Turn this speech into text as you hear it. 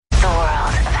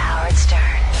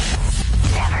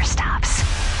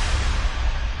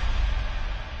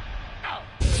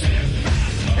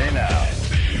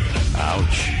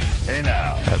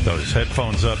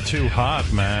Phone's up too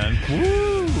hot, man.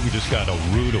 Woo! We just got a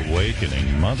rude awakening,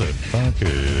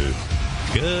 motherfucker.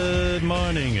 Good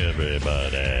morning,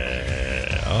 everybody.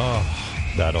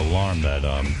 Oh, that alarm, that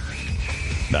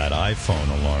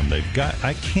iPhone alarm they've got.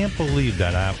 I can't believe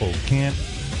that Apple can't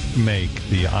make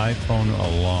the iPhone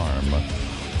alarm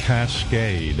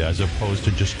cascade as opposed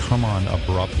to just come on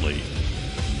abruptly.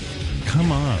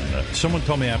 Come on. Someone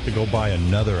told me I have to go buy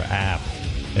another app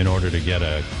in order to get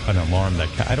an alarm that...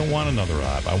 I don't want another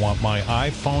app. I want my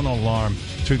iPhone alarm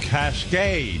to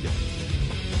cascade.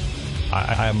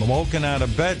 I'm woken out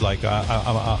of bed like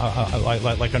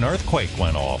an earthquake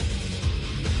went off.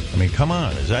 I mean, come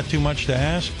on. Is that too much to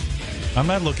ask? I'm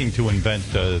not looking to invent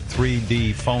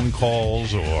 3D phone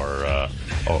calls or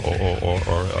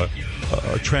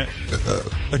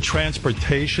a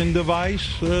transportation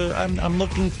device. I'm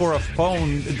looking for a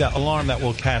phone alarm that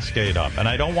will cascade up, and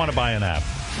I don't want to buy an app.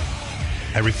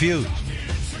 I refuse.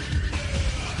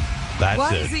 That's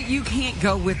Why is it you can't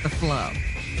go with the flow?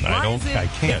 I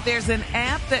can't. If there's an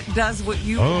app that does what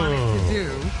you want it to do,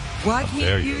 why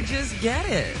can't you just get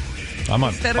it? I'm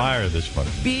on fire this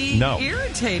morning. Be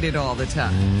irritated all the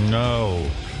time. No.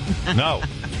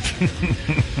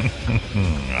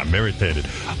 I'm irritated.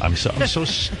 I'm so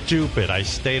stupid. I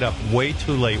stayed up way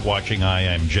too late watching I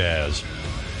Am Jazz.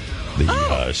 The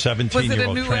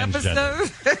 17-year-old transgender.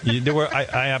 Episode?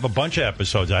 I have a bunch of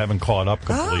episodes. I haven't caught up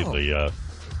completely.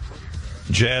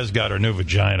 Jazz got her new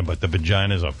vagina, but the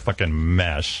vagina's a fucking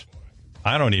mess.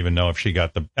 I don't even know if she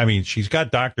got she's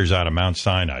got doctors out of Mount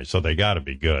Sinai, so they got to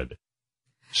be good.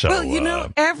 So,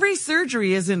 well, every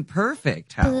surgery isn't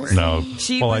perfect, Howard. No.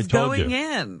 She was going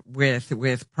in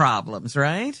with problems,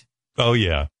 right? Oh,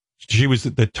 yeah. She was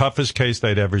the toughest case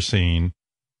they'd ever seen.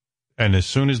 And as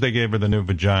soon as they gave her the new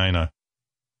vagina,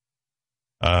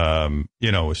 as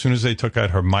soon as they took out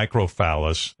her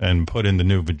microphallus and put in the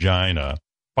new vagina,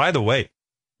 by the way,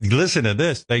 listen to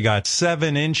this. They got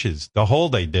 7 inches. The hole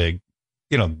they dig,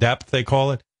 depth they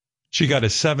call it. She got a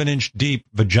 7-inch deep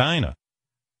vagina.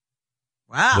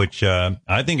 Wow. Which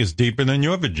I think is deeper than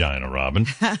your vagina, Robin.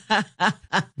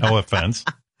 No offense.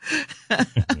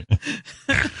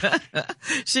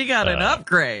 She got an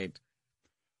upgrade.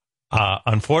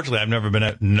 Unfortunately, I've never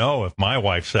been know if my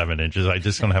wife's 7 inches. I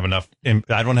just don't have enough.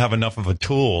 I don't have enough of a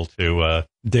tool to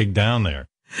dig down there.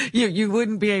 You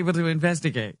wouldn't be able to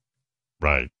investigate.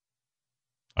 Right.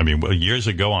 I mean, years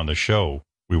ago on the show,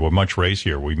 we were much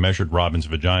racier. We measured Robin's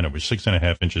vagina. It was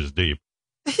 6.5 inches deep.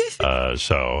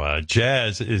 So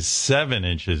Jazz is 7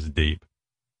 inches deep.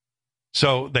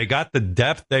 So they got the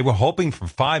depth. They were hoping for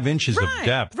 5 inches of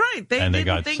depth. Right. They and didn't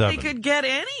got think 7. they could get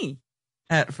any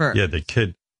at first. Yeah, the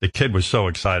kid was so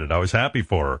excited. I was happy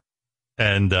for her.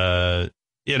 And,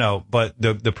 but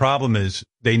the problem is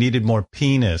they needed more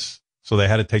penis. So they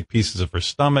had to take pieces of her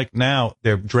stomach. Now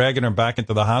they're dragging her back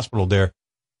into the hospital. They're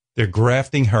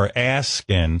grafting her ass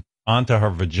skin onto her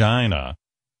vagina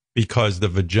because the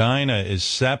vagina is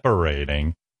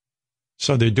separating.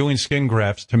 So they're doing skin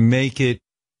grafts to make it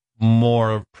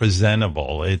more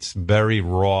presentable. It's very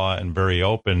raw and very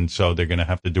open. So they're going to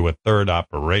have to do a third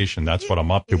operation. That's what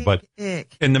I'm up to. But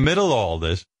in the middle of all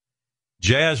this,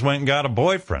 Jazz went and got a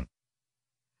boyfriend.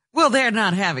 Well, they're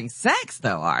not having sex,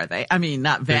 though, are they? I mean,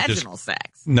 not vaginal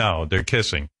sex. No, they're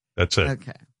kissing. That's it.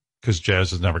 Okay. Because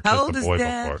Jazz has never kissed a boy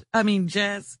before. I mean,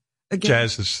 Jazz. Again?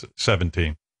 Jazz is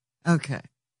 17. Okay.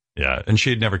 Yeah, and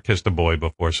she had never kissed a boy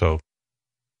before, so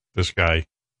this guy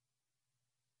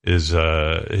is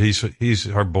he's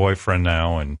her boyfriend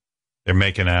now, and they're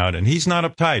making out, and he's not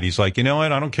uptight. He's like, you know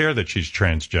what? I don't care that she's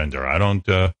transgender. I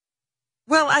don't.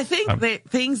 Well, I think that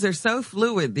things are so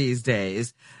fluid these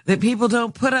days that people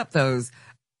don't put up those,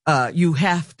 you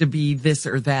have to be this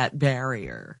or that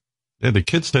barrier. Yeah, the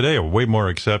kids today are way more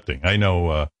accepting. I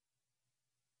know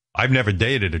I've never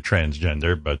dated a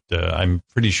transgender, but I'm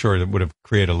pretty sure it would have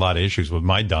created a lot of issues with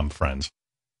my dumb friends.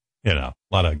 A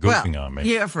lot of goofing on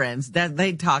me. Your friends, that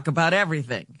they talk about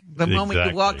everything. The moment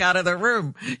you walk out of the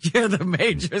room, you're the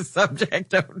major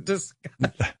subject of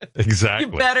discussion.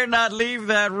 Exactly. You better not leave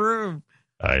that room.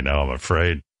 I know. I'm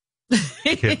afraid.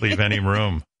 I can't leave any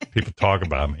room. People talk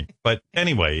about me. But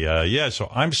anyway, so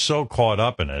I'm so caught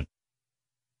up in it.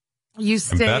 You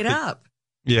stayed up.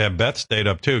 Yeah, Beth stayed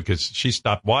up, too, because she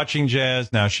stopped watching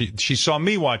Jazz. Now, she saw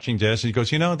me watching Jazz, and she goes,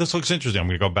 this looks interesting. I'm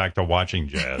going to go back to watching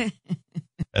Jazz.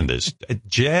 And this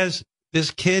Jazz,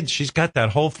 this kid, she's got that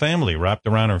whole family wrapped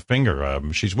around her finger.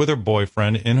 She's with her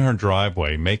boyfriend in her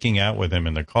driveway, making out with him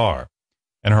in the car.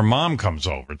 And her mom comes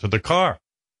over to the car.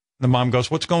 The mom goes,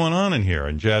 what's going on in here?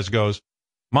 And Jazz goes,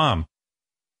 Mom,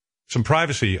 some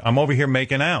privacy. I'm over here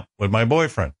making out with my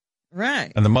boyfriend.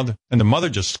 Right. And the mother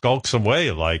just skulks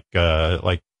away like wow,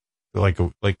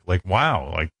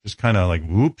 like just kind of like,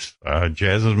 whoops,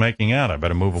 Jazz is making out. I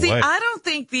better move See, away. I don't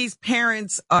think these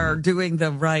parents are doing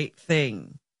the right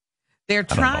thing. They're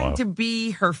trying to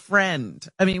be her friend.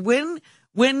 I mean,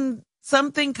 when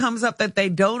something comes up that they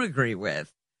don't agree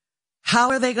with, how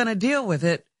are they going to deal with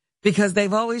it? Because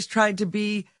they've always tried to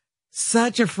be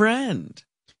such a friend.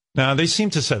 Now, they seem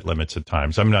to set limits at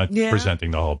times. I'm not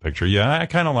presenting the whole picture. Yeah, I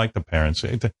kind of like the parents.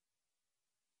 The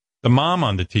mom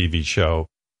on the TV show,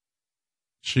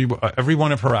 every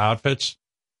one of her outfits,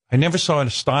 I never saw a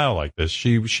style like this.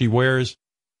 She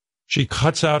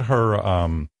cuts out her,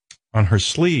 on her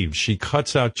sleeves, she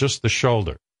cuts out just the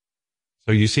shoulder.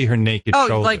 So you see her naked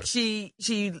shoulder. Oh, like she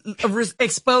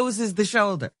exposes the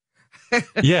shoulder.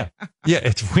 Yeah,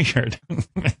 it's weird.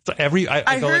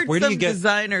 I go, heard like, where do you get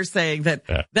designer saying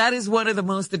that is one of the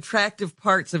most attractive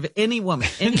parts of any woman.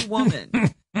 Any woman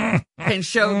can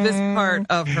show this part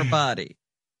of her body.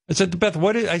 I said to Beth,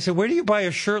 I said, where do you buy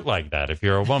a shirt like that if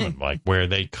you're a woman? Like where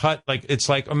they cut, like it's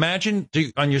like imagine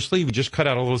on your sleeve you just cut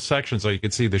out a little section so you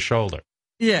could see the shoulder.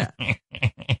 Yeah,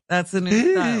 that's a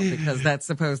new style because that's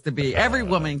supposed to be every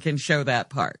woman can show that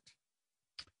part.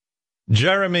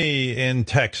 Jeremy in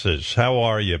Texas, how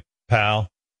are you, pal?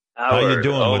 Howard, how you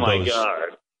doing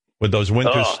with those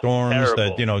winter storms terrible.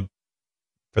 that, you know,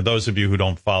 for those of you who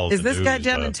don't follow is the this news, guy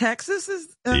down in Texas?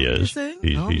 He is.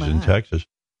 He's in Texas.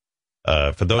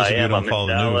 For those of you who don't follow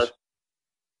the news,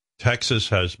 Texas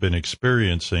has been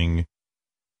experiencing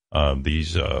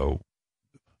these,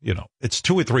 you know, it's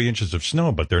 2 or 3 inches of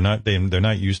snow, but they're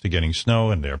not used to getting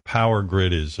snow, and their power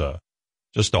grid is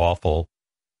just awful.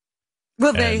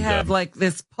 Well, they have like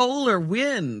this polar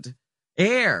wind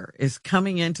air is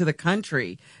coming into the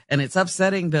country, and it's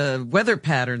upsetting the weather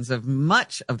patterns of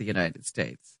much of the United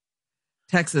States.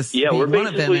 Texas being we're one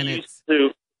of them, and used to.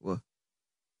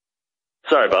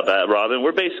 Sorry about that, Robin.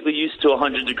 We're basically used to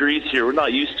 100 degrees here. We're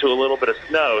not used to a little bit of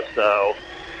snow, so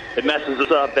it messes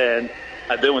us up. And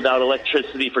I've been without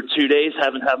electricity for 2 days.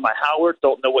 Haven't had my Howard.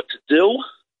 Don't know what to do.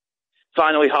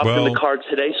 Finally hopped in the car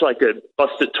today so I could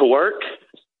bust it to work.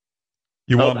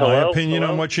 You want my opinion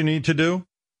on what you need to do?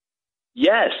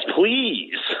 Yes,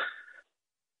 please.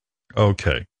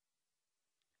 Okay.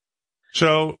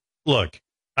 So, look,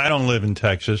 I don't live in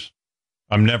Texas.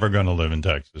 I'm never going to live in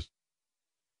Texas.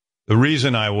 The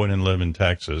reason I wouldn't live in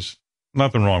Texas,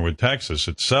 nothing wrong with Texas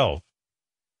itself,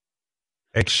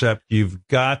 except you've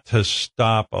got to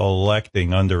stop electing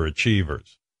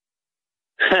underachievers.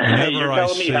 You're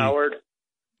telling me, Howard.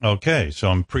 Okay,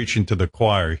 so I'm preaching to the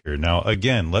choir here. Now,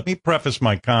 again, let me preface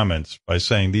my comments by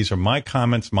saying these are my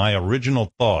comments, my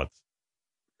original thoughts.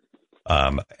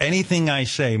 Anything I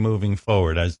say moving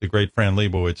forward, as the great Fran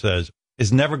Lebowitz says,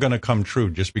 is never going to come true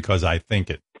just because I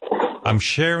think it. I'm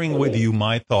sharing with you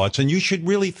my thoughts, and you should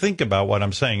really think about what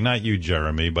I'm saying. Not you,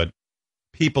 Jeremy, but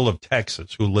people of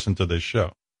Texas who listen to this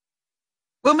show.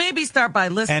 Well, maybe start by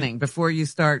listening before you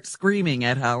start screaming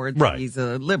at Howard that he's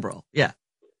a liberal. Yeah.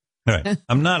 Right.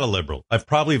 I'm not a liberal. I've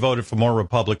probably voted for more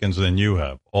Republicans than you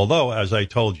have. Although, as I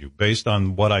told you, based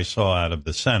on what I saw out of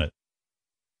the Senate,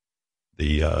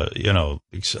 the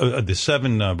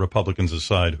 7 Republicans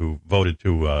aside who voted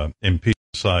to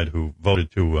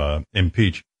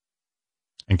impeach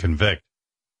and convict,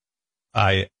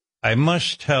 I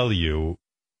must tell you,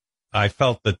 I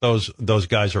felt that those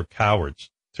guys are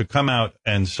cowards to come out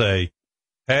and say,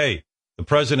 "Hey, the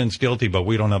president's guilty, but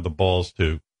we don't have the balls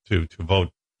to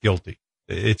vote guilty."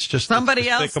 It's just somebody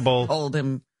else hold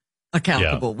him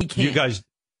accountable. Yeah. We can't. You guys,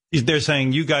 they're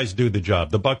saying you guys do the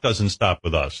job. The buck doesn't stop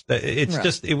with us. It's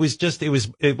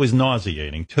right. It was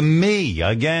nauseating to me.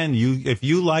 Again, if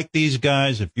you like these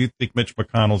guys, if you think Mitch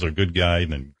McConnell's a good guy,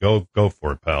 then go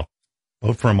for it, pal.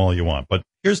 Vote for him all you want. But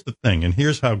here's the thing, and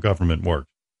here's how government works.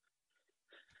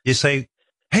 You say,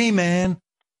 "Hey, man,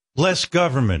 less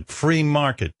government, free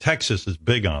market." Texas is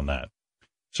big on that.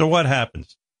 So what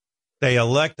happens? They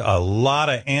elect a lot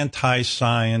of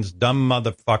anti-science, dumb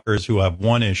motherfuckers who have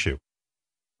one issue.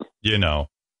 You know,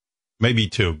 maybe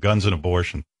 2, guns and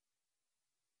abortion.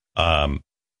 Look,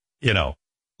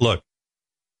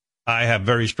 I have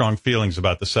very strong feelings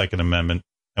about the Second Amendment,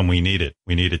 and we need it.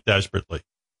 We need it desperately.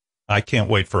 I can't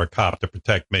wait for a cop to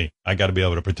protect me. I got to be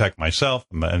able to protect myself,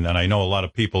 and I know a lot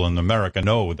of people in America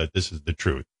know that this is the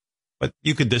truth. But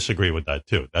you could disagree with that,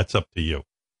 too. That's up to you.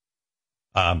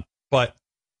 But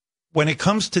when it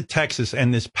comes to Texas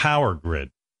and this power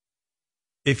grid,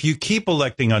 if you keep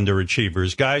electing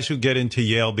underachievers, guys who get into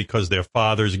Yale because their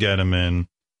fathers get them in,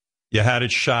 you had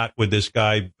it shot with this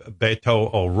guy,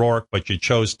 Beto O'Rourke, but you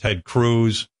chose Ted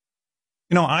Cruz.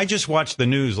 You know, I just watch the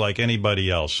news like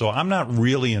anybody else, so I'm not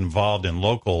really involved in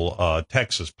local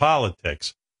Texas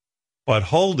politics. But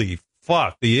holy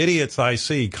fuck, the idiots I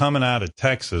see coming out of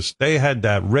Texas, they had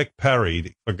that Rick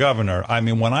Perry for governor. I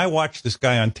mean, when I watch this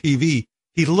guy on TV,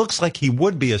 he looks like he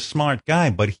would be a smart guy,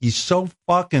 but he's so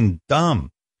fucking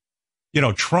dumb. You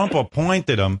know, Trump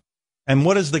appointed him, and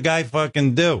what does the guy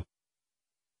fucking do?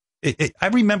 I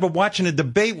remember watching a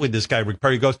debate with this guy, Rick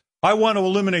Perry. He goes, I want to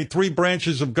eliminate three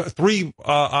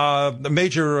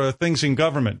major things in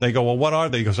government. They go, well, what are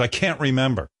they? He goes, I can't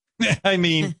remember. I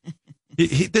mean,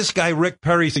 this guy, Rick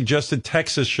Perry, suggested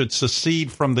Texas should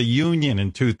secede from the Union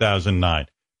in 2009.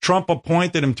 Trump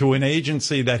appointed him to an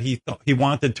agency that he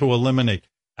wanted to eliminate.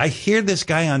 I hear this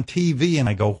guy on TV and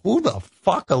I go, who the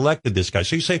fuck elected this guy?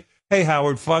 So you say, hey,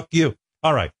 Howard, fuck you.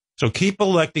 All right. So keep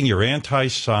electing your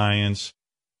anti-science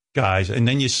guys. And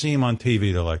then you see him on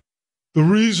TV. They're like, the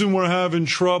reason we're having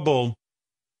trouble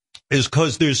is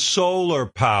because there's solar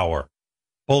power.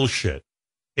 Bullshit.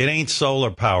 It ain't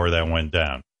solar power that went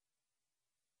down.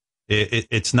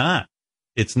 It's not.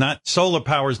 It's not. Solar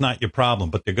power is not your problem,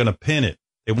 but they're going to pin it.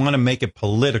 They want to make it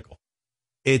political.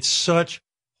 It's such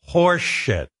horse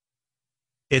shit.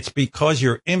 It's because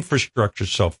your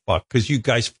infrastructure's so fucked, because you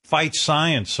guys fight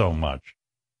science so much.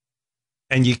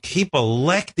 And you keep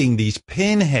electing these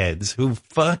pinheads who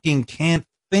fucking can't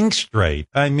think straight.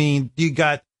 I mean, you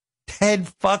got Ted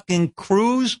fucking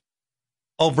Cruz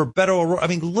over Beto O'Rourke. I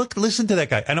mean, listen to that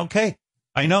guy. And okay,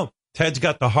 I know Ted's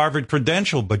got the Harvard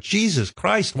credential, but Jesus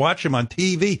Christ, watch him on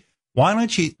TV. Why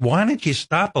don't you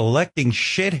stop electing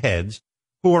shitheads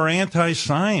who are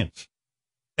anti-science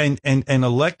and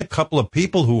elect a couple of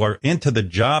people who are into the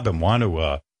job and want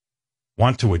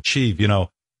to achieve? You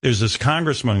know, there's this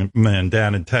congressman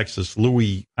down in Texas,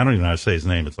 Louis, I don't even know how to say his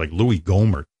name. It's like Louis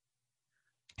Gohmert.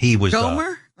 He was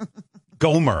Gomer?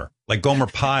 Gomer, like Gomer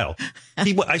Pyle.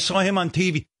 I saw him on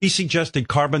TV. He suggested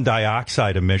carbon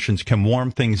dioxide emissions can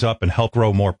warm things up and help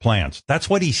grow more plants. That's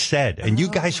what he said. And you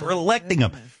guys are electing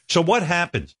him. So what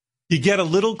happens? You get a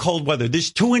little cold weather.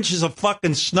 There's 2 inches of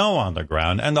fucking snow on the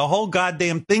ground and the whole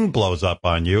goddamn thing blows up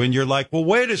on you. And you're like, well,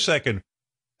 wait a second.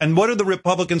 And what do the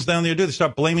Republicans down there do? They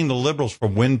start blaming the liberals for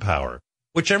wind power,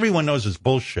 which everyone knows is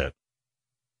bullshit.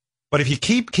 But if you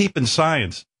keep keeping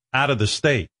science out of the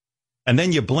state and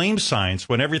then you blame science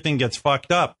when everything gets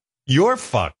fucked up, you're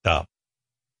fucked up.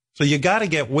 So you got to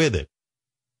get with it.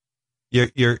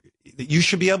 You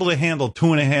should be able to handle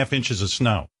 2.5 inches of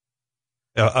snow.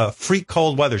 Freak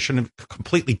cold weather shouldn't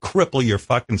completely cripple your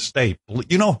fucking state.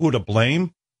 You know who to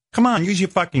blame? Come on, use your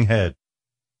fucking head.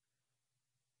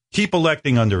 Keep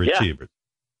electing underachievers. Yeah.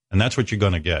 And that's what you're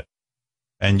going to get.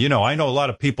 And, you know, I know a lot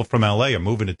of people from L.A. are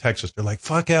moving to Texas. They're like,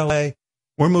 fuck L.A.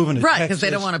 We're moving to Texas. Right, because they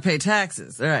don't want to pay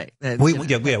taxes. Right. We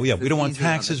don't want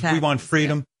taxes. We want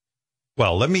freedom. Yeah.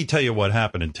 Well, let me tell you what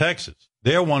happened in Texas.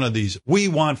 They're one of these, we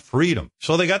want freedom.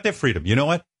 So they got their freedom. You know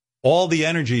what? All the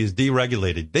energy is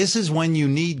deregulated. This is when you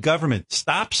need government.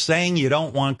 Stop saying you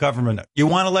don't want government. You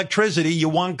want electricity. You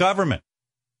want government.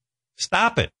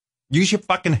 Stop it. Use your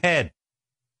fucking head.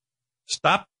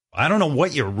 Stop. I don't know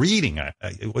what you're reading. I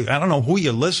don't know who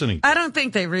you're listening to. I don't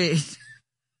think they read.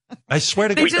 I swear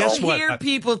to God. They just hear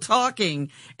people talking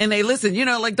and they listen. You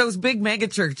know, like those big mega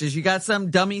churches. You got some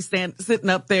dummy sitting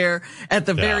up there at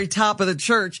the very top of the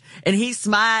church and he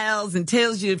smiles and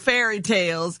tells you fairy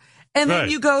tales. And then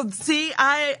you go, see,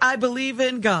 I believe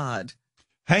in God.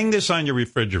 Hang this on your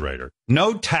refrigerator.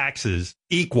 No taxes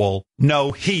equal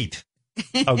no heat.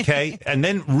 Okay? And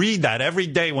then read that every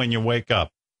day when you wake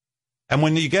up. And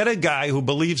when you get a guy who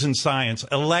believes in science,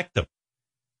 elect him.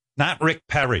 Not Rick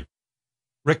Perry.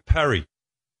 Rick Perry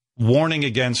warning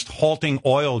against halting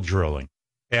oil drilling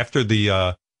after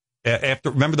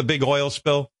remember the big oil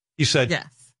spill? He said,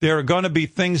 yes. There are going to be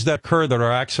things that occur that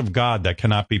are acts of God that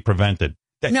cannot be prevented.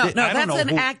 No, that's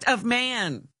an act of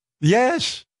man.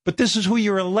 Yes, but this is who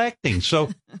you're electing. So,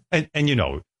 and you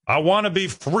know, I want to be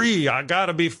free. I got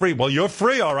to be free. Well, you're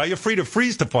free, all right. You're free to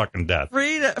freeze to fucking death.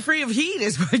 Free of heat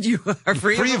is what you are.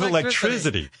 Free of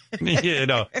electricity. You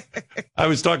know, I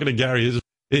was talking to Gary.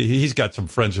 He's got some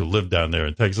friends who live down there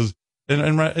in Texas,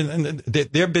 and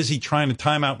they're busy trying to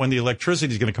time out when the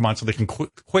electricity is going to come on so they can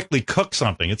quickly cook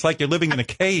something. It's like you're living in a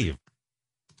cave.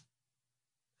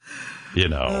 You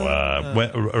know,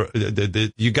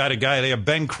 you got a guy there,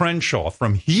 Ben Crenshaw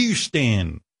from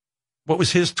Houston. What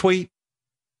was his tweet?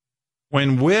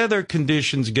 When weather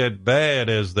conditions get bad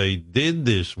as they did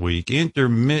this week,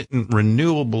 intermittent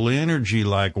renewable energy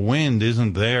like wind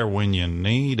isn't there when you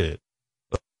need it.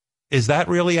 Is that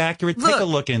really accurate? Take a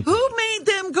look into it. Who made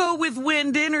them go with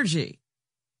wind energy?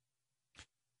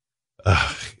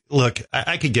 look,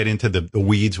 I could get into the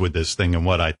weeds with this thing and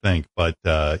what I think, but,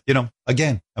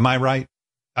 again, am I right?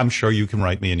 I'm sure you can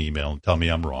write me an email and tell me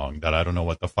I'm wrong, that I don't know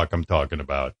what the fuck I'm talking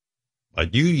about.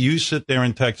 But you sit there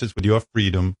in Texas with your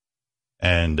freedom,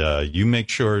 and you make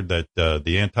sure that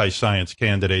the anti-science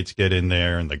candidates get in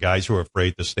there, and the guys who are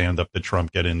afraid to stand up to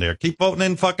Trump get in there. Keep voting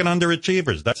in fucking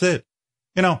underachievers. That's it.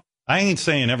 I ain't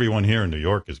saying everyone here in New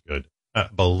York is good.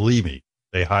 Believe me,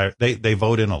 they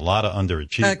vote in a lot of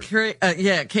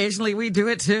underachievers. Occasionally we do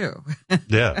it too.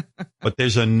 Yeah, but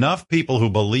there's enough people who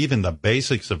believe in the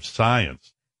basics of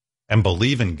science and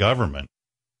believe in government.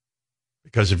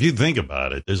 Because if you think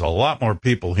about it, there's a lot more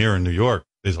people here in New York.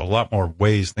 There's a lot more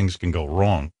ways things can go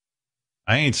wrong.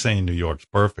 I ain't saying New York's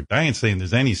perfect. I ain't saying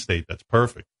there's any state that's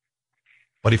perfect.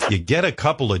 But if you get a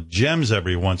couple of gems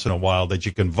every once in a while that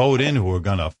you can vote in who are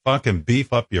going to fucking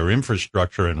beef up your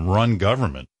infrastructure and run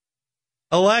government,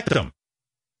 elect them.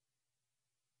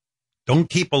 Don't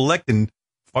keep electing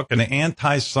fucking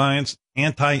anti-science,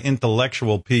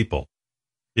 anti-intellectual people.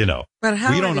 But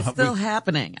Howard, it's still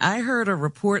happening. I heard a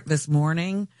report this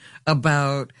morning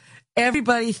about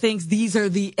everybody thinks these are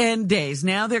the end days.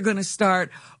 Now they're going to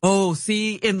start,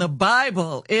 in the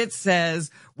Bible, it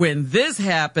says when this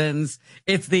happens,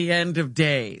 it's the end of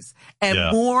days.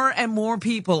 And more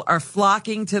people are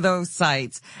flocking to those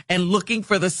sites and looking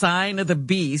for the sign of the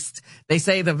beast. They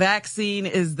say the vaccine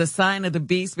is the sign of the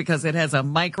beast because it has a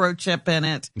microchip in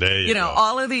it. There you go.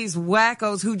 All of these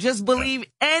wackos who just believe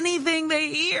anything they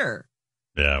hear.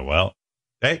 Yeah, well,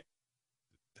 hey,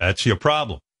 that's your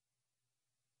problem.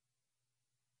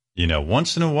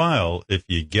 Once in a while, if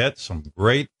you get some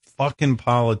great fucking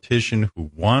politician who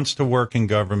wants to work in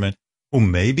government, who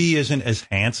maybe isn't as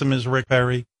handsome as Rick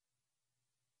Perry,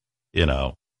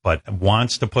 but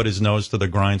wants to put his nose to the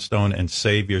grindstone and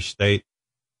save your state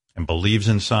and believes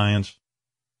in science,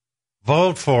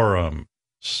 vote for him.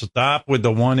 Stop with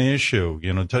the one issue,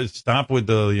 stop with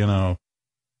the,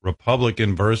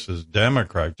 Republican versus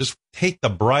Democrat. Just take the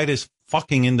brightest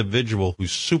fucking individual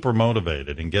who's super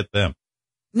motivated and get them.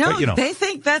 No, but, they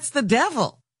think that's the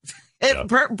devil.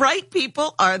 Bright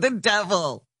people are the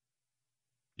devil.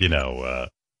 I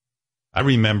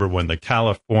remember when the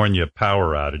California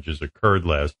power outages occurred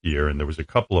last year, and there was a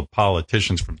couple of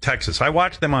politicians from Texas. I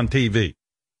watched them on TV.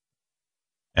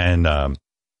 And the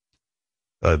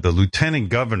lieutenant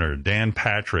governor, Dan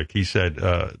Patrick, he said,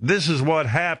 this is what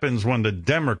happens when the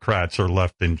Democrats are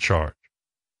left in charge.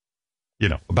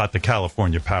 About the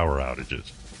California power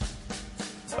outages.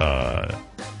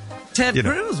 Ted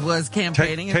Cruz was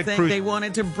campaigning and saying they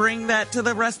wanted to bring that to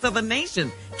the rest of the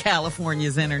nation,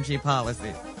 California's energy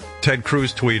policy. Ted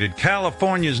Cruz tweeted,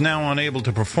 California is now unable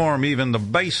to perform even the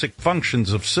basic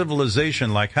functions of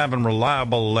civilization like having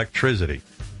reliable electricity.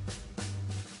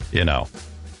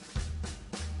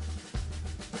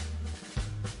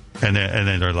 And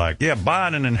then they're like, yeah,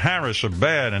 Biden and Harris are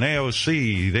bad, and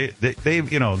AOC,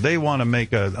 they want to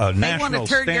make a national standard. They want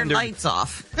to turn your lights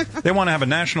off. They want to have a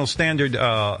national standard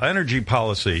energy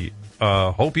policy.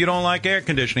 Hope you don't like air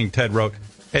conditioning, Ted wrote.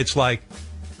 It's like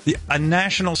a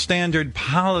national standard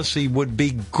policy would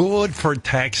be good for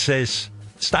Texas.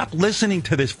 Stop listening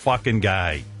to this fucking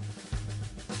guy.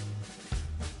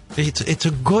 It's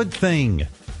a good thing.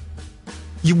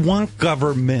 You want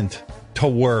government to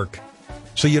work.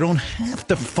 So you don't have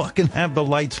to fucking have the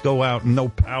lights go out and no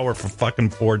power for fucking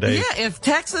 4 days. Yeah, if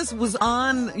Texas was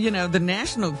on, the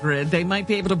national grid, they might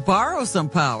be able to borrow some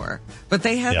power. But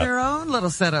they have their own little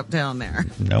setup down there.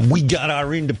 Now we got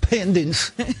our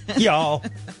independence, y'all.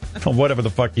 Whatever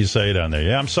the fuck you say down there.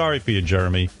 Yeah, I'm sorry for you,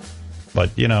 Jeremy.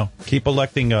 But, keep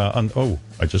electing. I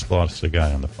just lost a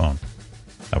guy on the phone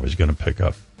I was going to pick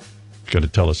up. He's going to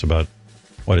tell us about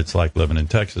what it's like living in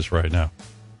Texas right now.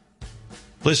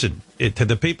 Listen, to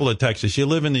the people of Texas, you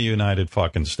live in the United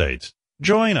fucking States.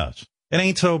 Join us. It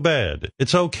ain't so bad.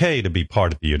 It's okay to be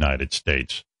part of the United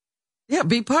States. Yeah,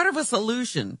 be part of a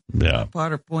solution. Yeah. Not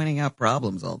part of pointing out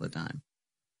problems all the time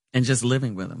and just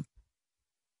living with them.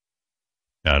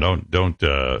 Now, don't,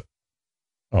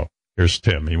 here's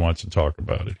Tim. He wants to talk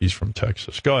about it. He's from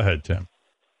Texas. Go ahead, Tim.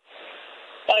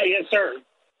 Yes, sir.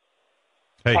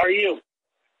 Hey. How are you?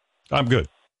 I'm good.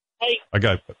 Hey. I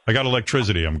got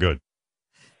electricity. I'm good.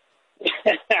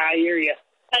 I hear you.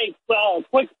 Hey, well,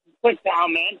 quick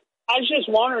comment. I was just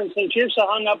wondering, since you're so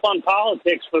hung up on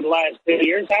politics for the last 2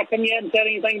 years, how come you hadn't said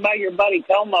anything about your buddy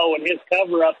Como and his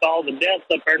cover-up to all the deaths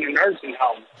up there in the nursing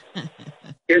home?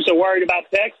 You're so worried about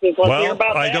Texas. Let's hear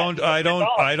about that.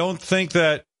 I don't think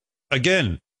that,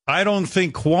 again, I don't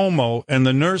think Cuomo and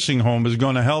the nursing home is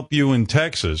going to help you in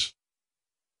Texas.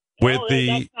 That's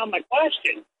not my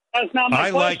question. That's not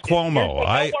my question.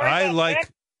 I like Cuomo.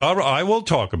 All right, I will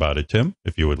talk about it, Tim,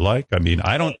 if you would like. I mean,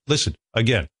 I don't listen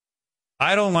again.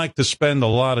 I don't like to spend a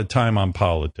lot of time on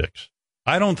politics.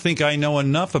 I don't think I know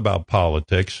enough about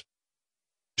politics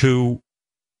to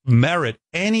merit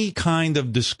any kind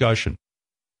of discussion.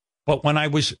 But when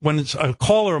a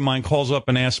caller of mine calls up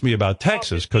and asks me about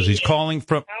Texas, because he's calling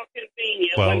from... How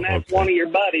convenient when that's one of your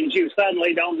buddies, you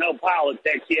suddenly don't know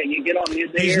politics yet. You get on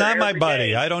his ear. He's not my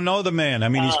buddy. I don't know the man. I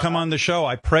mean, he's come on the show.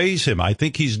 I praise him. I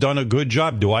think he's done a good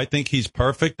job. Do I think he's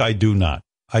perfect? I do not.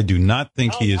 I do not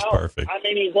think he is perfect. I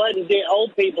mean, he's letting the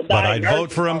old people die. But I'd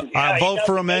vote for him. I'd vote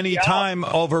for him any time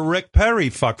over Rick Perry,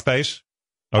 fuckface.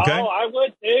 Okay? Oh, I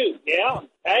would too. Yeah.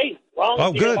 Hey.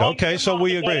 Oh, good. Okay, so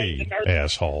we agree.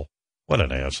 Asshole. What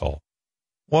an asshole.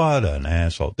 What an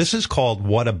asshole. This is called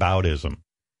whataboutism.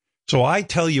 So I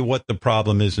tell you what the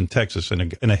problem is in Texas,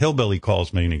 and a hillbilly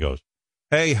calls me and he goes,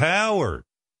 "Hey, Howard,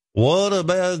 what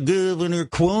about Governor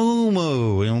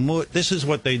Cuomo?" And this is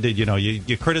what they did. You know,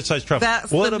 you criticize Trump. That's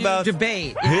what the about new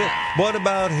debate? What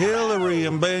about Hillary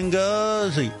and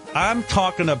Benghazi? I'm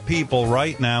talking to people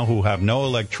right now who have no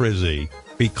electricity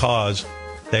because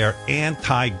they're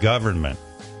anti-government.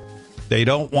 They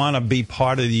don't want to be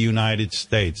part of the United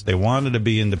States. They wanted to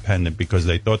be independent because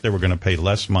they thought they were going to pay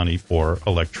less money for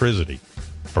electricity,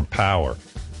 for power.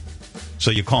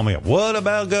 So you call me up. What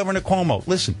about Governor Cuomo?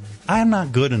 Listen, I'm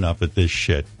not good enough at this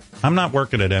shit. I'm not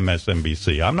working at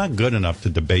MSNBC. I'm not good enough to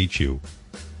debate you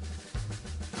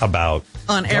about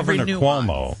on every Governor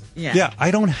Cuomo. Yeah,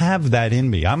 I don't have that in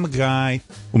me. I'm a guy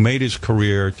who made his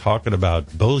career talking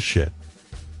about bullshit.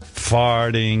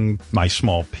 Farting, my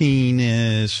small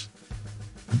penis,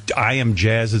 I am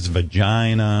Jazz's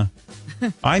vagina.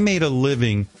 I made a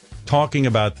living talking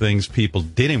about things people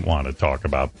didn't want to talk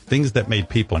about, things that made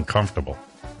people uncomfortable.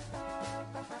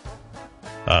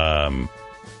 But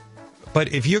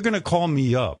if you're going to call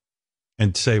me up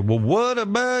and say, well, what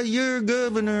about your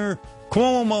Governor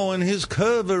Cuomo and his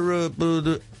cover-up?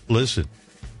 Listen,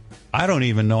 I don't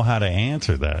even know how to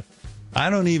answer that. I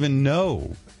don't even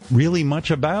know really much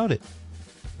about it.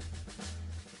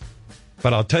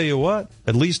 But I'll tell you what,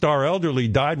 at least our elderly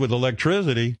died with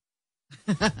electricity.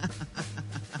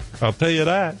 I'll tell you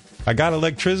that. I got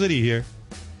electricity here.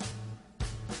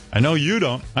 I know you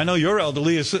don't. I know your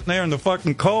elderly is sitting there in the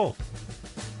fucking cold.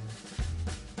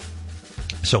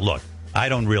 So look, I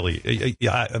don't really,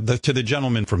 to the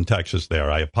gentleman from Texas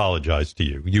there, I apologize to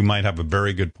you. You might have a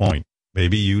very good point.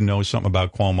 Maybe you know something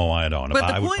about Cuomo I don't.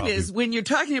 But the point is, when you're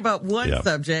talking about one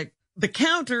subject, the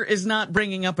counter is not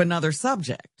bringing up another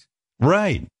subject.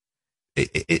 Right.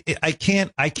 I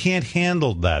can't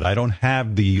handle that. I don't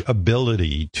have the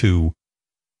ability to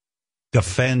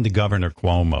defend Governor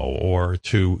Cuomo or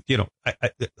to, you know,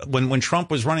 when Trump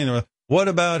was running, what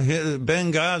about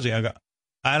Benghazi?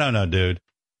 I don't know, dude.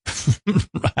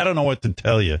 I don't know what to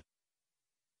tell you.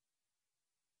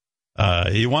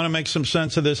 You want to make some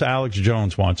sense of this? Alex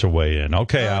Jones wants to weigh in.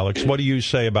 Okay, Alex, what do you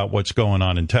say about what's going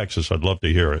on in Texas? I'd love to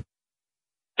hear it.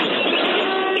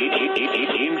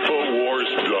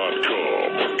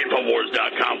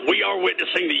 Infowars.com. We are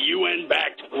witnessing the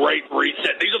UN-backed Great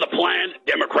Reset. These are the planned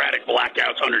Democratic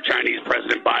blackouts under Chinese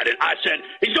President Biden. I said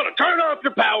he's going to turn off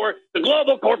your power. The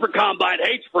global corporate combine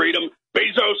hates freedom.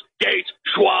 Bezos, Gates,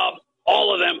 Schwab,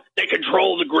 all of them, they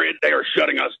control the grid. They are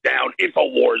shutting us down.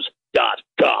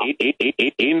 Infowars.com.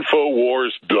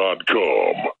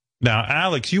 Infowars.com. Now,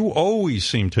 Alex, you always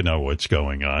seem to know what's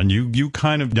going on. You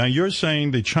kind of, now you're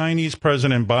saying the Chinese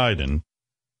President Biden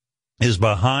is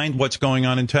behind what's going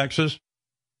on in Texas?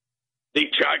 The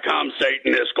Chi-Com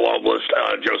Satanist globalist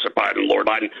Joseph Biden, Lord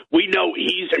Biden, we know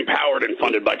he's empowered and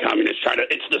funded by Communist China.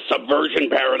 It's the subversion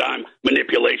paradigm,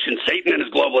 manipulation. Satan and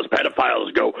his globalist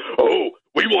pedophiles go, oh,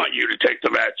 we want you to take the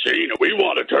vaccine. We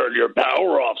want to turn your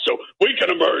power off so we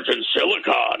can emerge in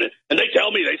Silicon. And they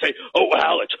tell me, they say, oh,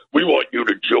 Alex, we want you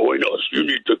to join us. You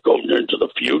need to go into the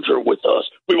future with us.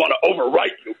 We want to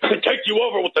overwrite you and take you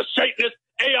over with the Satanist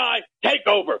AI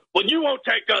takeover. Well, you won't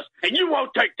take us and you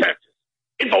won't take Texas.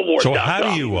 Infowars. So how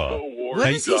do you...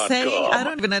 what is he saying? I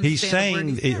don't even understand. He's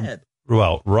saying, he said.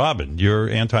 Well, Robin, you're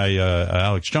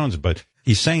anti-Alex Jones, but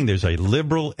he's saying there's a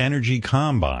liberal energy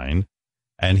combine,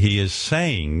 and he is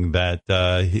saying that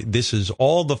this is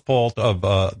all the fault of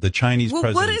the Chinese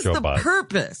President Joe Biden. What is the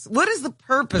purpose? What is the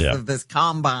purpose of this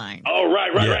combine? Oh,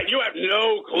 right. You have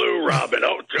no clue, Robin.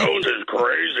 Oh, Jones is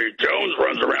crazy. Jones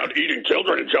runs around eating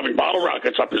children and shoving bottle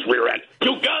rockets up his rear end.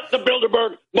 You got the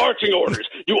Bilderberg marching orders.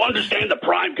 You understand the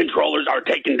prime controllers are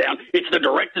taken down. It's the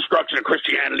direct destruction of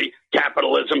Christianity,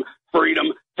 capitalism,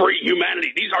 freedom, free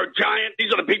humanity. These are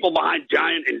the people behind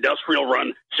giant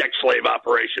industrial-run sex slave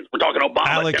operations. We're talking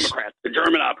Obama, Democrats, the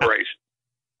German operation.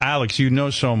 Alex, you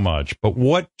know so much, but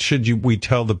what should we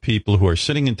tell the people who are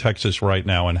sitting in Texas right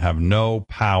now and have no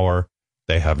power?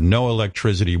 They have no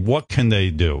electricity. What can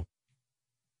they do?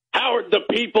 Howard, the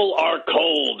people are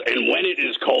cold, and when it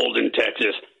is cold in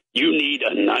Texas, you need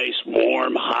a nice,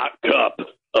 warm, hot cup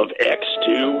of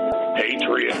X2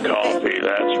 Patriot coffee.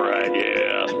 That's right,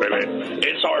 yes, baby.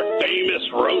 It's our famous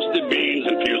roasted beans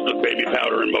infused with baby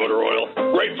powder and motor oil.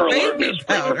 Great for alertness,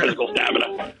 great for physical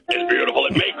stamina. It's beautiful.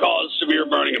 It may cause severe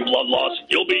burning and blood loss.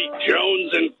 You'll be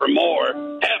jonesing for more.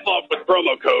 Half off with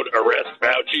promo code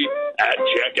ArrestFauci at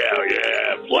checkout.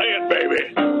 Yeah, play it,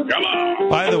 baby. Come on.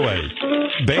 By the way,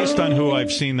 based on who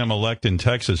I've seen them elect in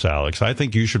Texas, Alex, I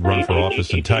think you should run for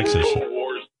office in Texas.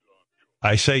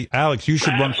 I say, Alex, you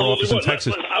should run for office in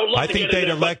Texas. I think they'd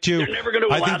elect you.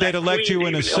 I think they'd elect you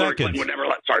in a second.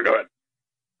 Sorry, go ahead.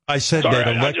 I said they'd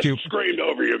elect you. I just screamed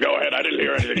over you. Go ahead. I didn't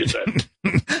hear anything you said.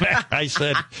 I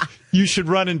said you should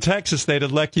run in Texas. They'd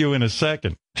elect you in a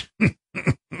second.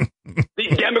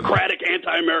 These Democratic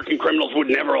anti-American criminals would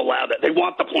never allow that. They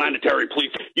want the planetary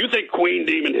police. You think Queen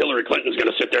Demon Hillary Clinton's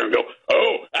going to sit there and go,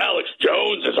 oh, Alex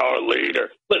Jones is our leader?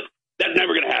 Listen, that's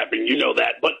never going to happen. You know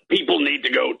that. But people need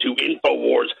to go to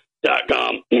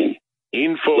Infowars.com.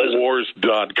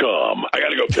 Infowars.com. I got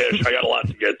to go pitch. I got a lot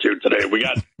to get to today. We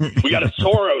got a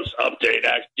Soros update.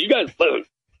 You guys, listen,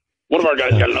 one of our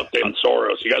guys got an update on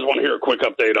Soros. You guys want to hear a quick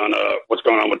update on what's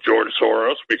going on with George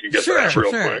Soros? We can get to that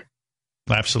real quick.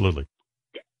 Absolutely.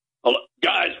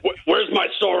 Guys, where's my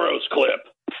Soros clip?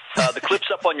 The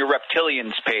clip's up on your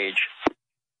reptilians page.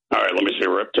 All right, let me see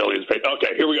reptilians page.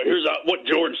 Okay, here we go. Here's what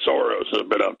George Soros has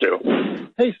been up to.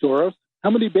 Hey, Soros, how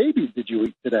many babies did you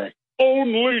eat today?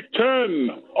 Only 10.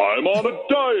 I'm on a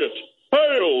diet.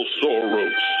 Hail,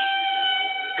 Soros.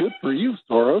 Good for you,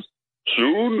 Soros.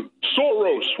 Soon,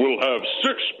 Soros will have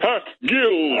six-pack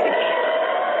gills.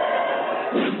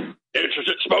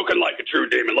 Interested, spoken like a true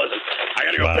demon. Listen, I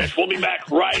got to go pitch. We'll be back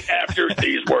right after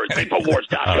these words.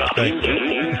 Infowars.com.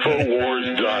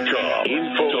 Infowars.com.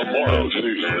 Tomorrow's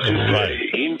news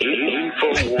today.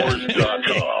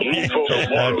 Infowars.com.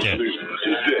 Tomorrow's news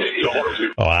today.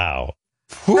 Wow.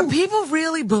 But people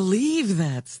really believe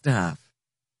that stuff.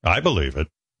 I believe it.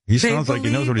 He sounds like he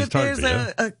knows what he's talking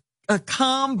about. There's a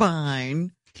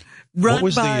combine run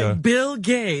by Bill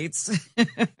Gates.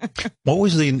 What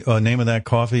was the name of that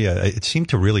coffee? It seemed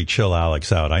to really chill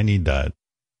Alex out. I need that.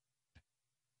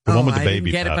 The one with the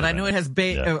baby didn't get powder. It, but I know it has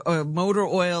motor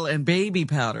oil and baby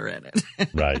powder in it.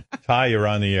 Right. Ty, you're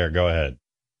on the air. Go ahead.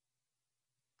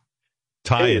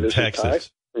 Ty in Texas. Ty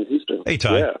from Houston. Hey,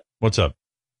 Ty. Yeah. What's up?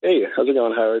 Hey, how's it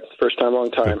going, Howard? First time, long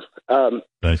time.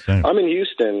 Nice time. I'm in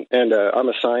Houston, and I'm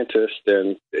a scientist,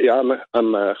 and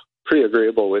I'm pretty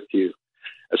agreeable with you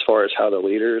as far as how the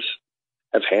leaders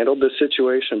have handled this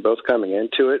situation, both coming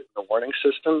into it, the warning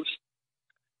systems,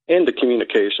 and the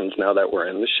communications now that we're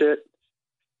in the shit.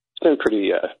 It's been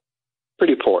pretty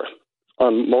poor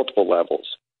on multiple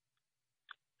levels.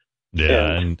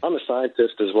 Yeah, and I'm a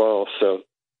scientist as well, so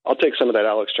I'll take some of that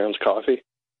Alex Jones coffee.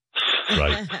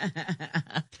 Right.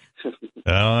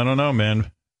 Well, I don't know,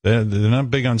 man. They're not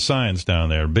big on science down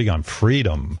there. Big on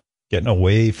freedom, getting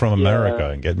away from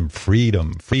America and getting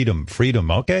freedom.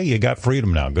 Okay, you got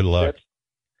freedom now. Good luck.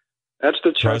 That's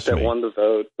the chart that won the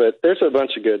vote. But there's a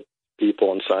bunch of good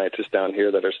people and scientists down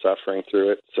here that are suffering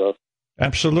through it. So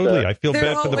absolutely, I feel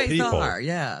bad for the people.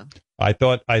 I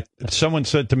thought someone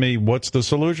said to me, "What's the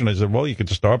solution?" I said, "Well, you could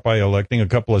start by electing a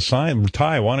couple of scientists."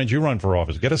 Ty, why don't you run for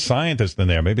office? Get a scientist in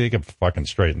there. Maybe they can fucking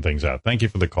straighten things out. Thank you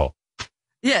for the call.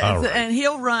 Yeah, right. And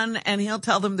he'll run and he'll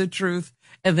tell them the truth,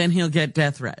 and then he'll get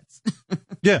death threats.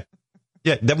 Yeah.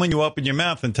 Then when you open your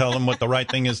mouth and tell them what the right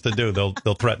thing is to do,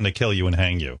 they'll threaten to kill you and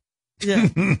hang you. Yeah,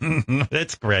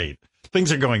 that's great.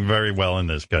 Things are going very well in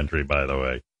this country, by the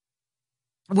way.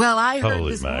 Well, I heard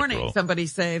this morning somebody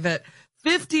say that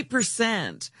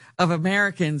 50% of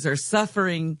Americans are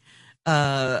suffering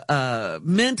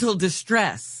mental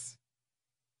distress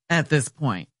at this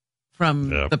point from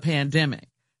the pandemic.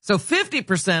 So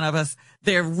 50% of us,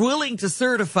 they're willing to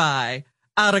certify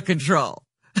out of control.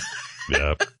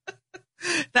 Yep.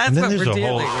 That's what we're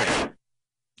dealing with.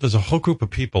 There's a whole group of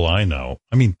people I know,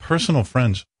 I mean, personal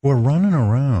friends who are running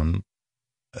around.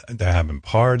 They're having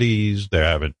parties.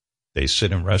 They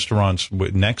sit in restaurants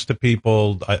next to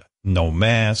people, no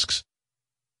masks,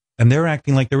 and they're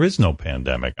acting like there is no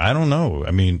pandemic. I don't know.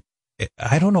 I mean,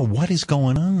 I don't know what is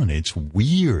going on. It's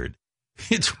weird.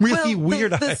 It's really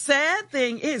weird. The sad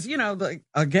thing is,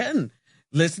 again,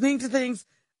 listening to things,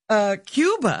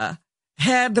 Cuba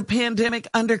had the pandemic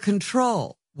under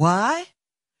control. Why?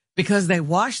 Because they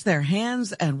washed their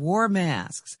hands and wore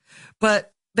masks.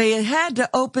 But they had to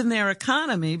open their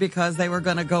economy because they were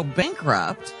going to go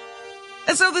bankrupt.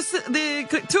 And so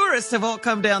the tourists have all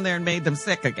come down there and made them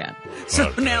sick again.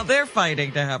 So now they're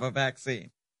fighting to have a vaccine.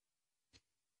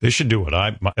 They should do what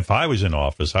if I was in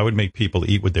office, I would make people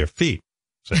eat with their feet.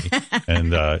 See?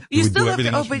 And you still have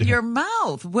to open your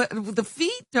mouth. The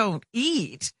feet don't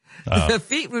eat. The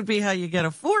feet would be how you get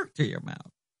a fork to your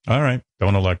mouth. All right.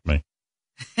 Don't elect me.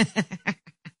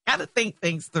 Got to think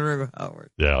things through, Howard.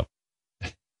 Yeah.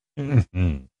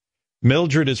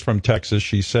 Mildred is from Texas.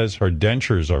 She says her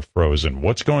dentures are frozen.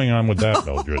 What's going on with that,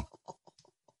 Mildred?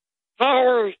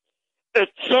 Howard,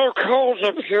 it's so cold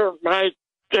up here. My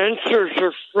dentures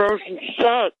are frozen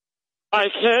shut. I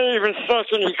can't even suck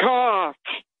any cough.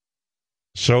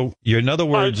 So, in other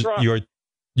words,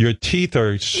 your teeth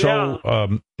are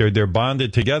so they're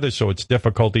bonded together, so it's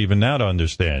difficult even now to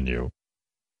understand you.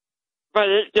 But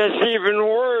it gets even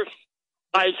worse.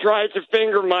 I tried to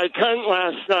finger my cunt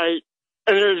last night,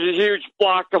 and there's a huge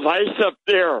block of ice up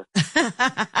there.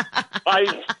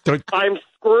 I'm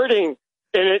squirting,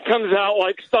 and it comes out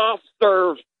like soft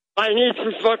serve. I need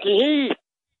some fucking heat.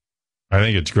 I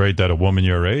think it's great that a woman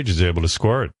your age is able to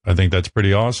squirt. I think that's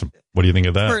pretty awesome. What do you think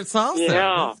of that? For soft serve,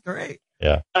 that's great.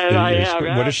 Yeah.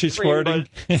 And what is she squirting?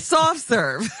 Soft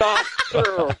serve. Soft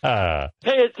serve.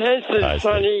 Pay attention,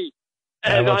 Sonny.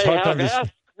 And I have ice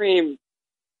cream.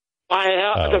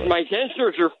 Because my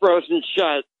dentures are frozen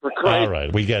shut. For Christ. All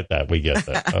right, we get that.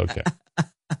 Okay.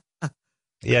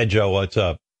 Yeah, Joe, what's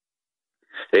up?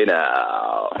 Hey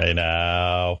now.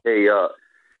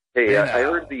 Hey, I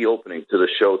heard the opening to the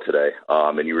show today,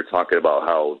 and you were talking about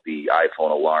how the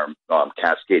iPhone alarm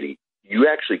cascading. You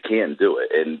actually can do it,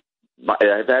 and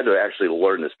I've had to actually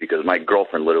learn this because my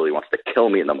girlfriend literally wants to kill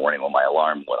me in the morning when my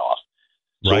alarm went off.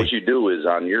 So what you do is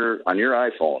on your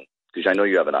iPhone, because I know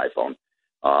you have an iPhone,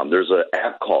 there's an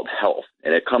app called Health,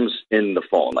 and it comes in the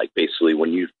phone. Like basically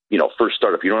when you first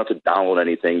start up, you don't have to download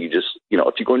anything. You just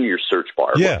if you go into your search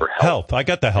bar, look for Health. I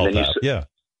got the Health app. Yeah.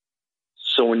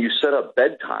 So when you set up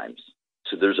bedtimes,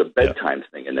 so there's a bedtime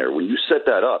thing in there. When you set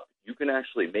that up, you can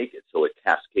actually make it so it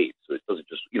cascades. So it doesn't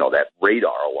just that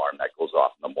radar alarm that goes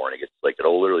off in the morning. It's like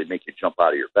it'll literally make you jump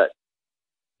out of your bed.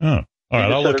 Oh. All right,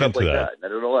 I'll look into that.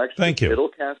 And it'll actually, thank you. It'll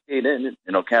cascade in and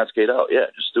it'll cascade out. Yeah,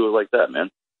 just do it like that, man.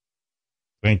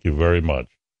 Thank you very much.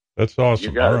 That's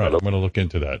awesome. All right, I'm going to look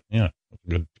into that. Yeah, that's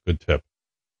a good tip.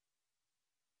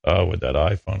 With that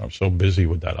iPhone, I'm so busy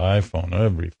with that iPhone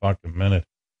every fucking minute.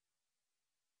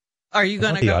 Are you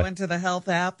going to go into the Health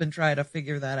app and try to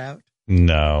figure that out?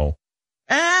 No.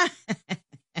 I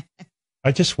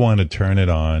just want to turn it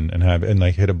on and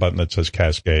hit a button that says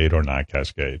Cascade or not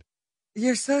Cascade.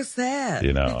 You're so sad.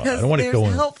 Because I don't want there's to go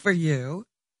help for you,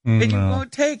 and you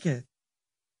won't take it.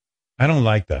 I don't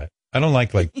like that. I don't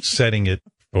like setting it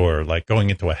or going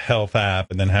into a health app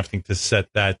and then having to set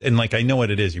that. And I know what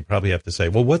it is. You probably have to say,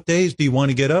 well, what days do you want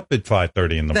to get up at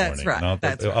 5:30 in the morning? Right.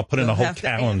 I'll put in a whole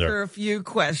calendar. Answer a few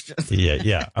questions.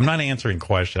 Yeah. I'm not answering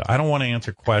questions. I don't want to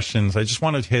answer questions. I just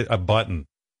want to hit a button.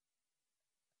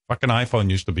 Fucking iPhone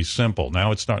used to be simple.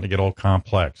 Now it's starting to get all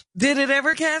complex. Did it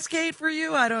ever cascade for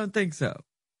you? I don't think so.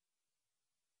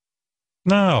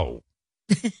 No.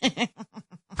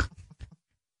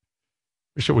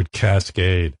 Wish it would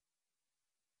cascade.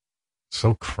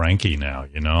 So cranky now,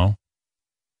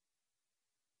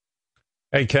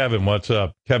 Hey, Kevin, what's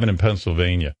up? Kevin in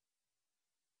Pennsylvania.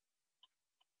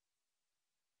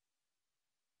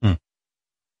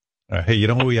 Hey, you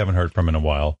know who we haven't heard from in a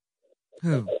while?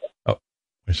 Who? Oh,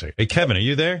 wait a second. Hey, Kevin, are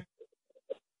you there?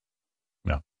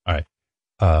 No. All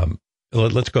right.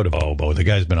 Let's go to Bobo. The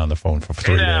guy's been on the phone for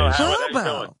 3 days.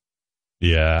 Bobo.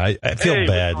 Yeah, I feel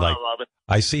bad. Robin.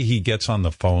 I see he gets on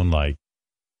the phone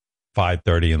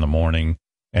 5:30 in the morning,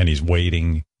 and he's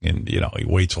waiting, and he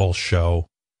waits all show,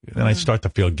 and I start to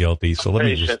feel guilty. So let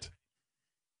me just.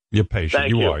 You're patient.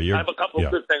 Thank you. Are. I have a couple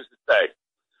of good things to say.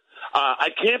 I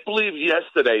can't believe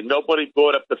yesterday nobody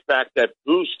brought up the fact that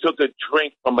Bruce took a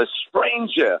drink from a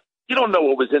stranger. You don't know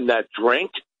what was in that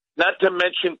drink. Not to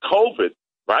mention COVID,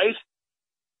 right?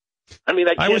 I mean,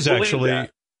 I can't believe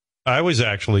that. I was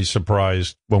actually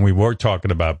surprised when we were talking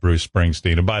about Bruce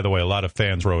Springsteen. And by the way, a lot of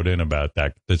fans wrote in about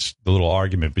that. That's the little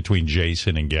argument between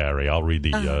Jason and Gary. I'll read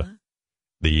the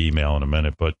email in a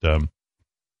minute. But,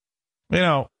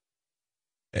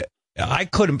 I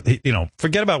couldn't,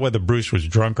 forget about whether Bruce was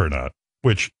drunk or not,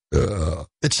 which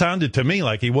it sounded to me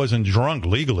like he wasn't drunk,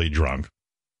 legally drunk,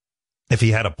 if he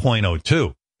had a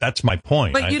 .02. That's my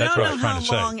point. But you don't know how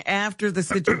long after the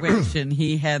situation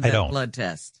he had that blood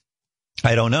test.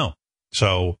 I don't know.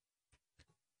 So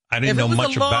I didn't know much about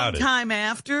it. If it was a long time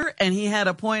after and he had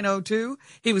a .02,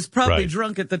 he was probably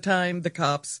drunk at the time the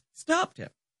cops stopped him.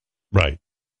 Right.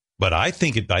 But I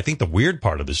think the weird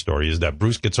part of the story is that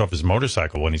Bruce gets off his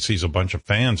motorcycle when he sees a bunch of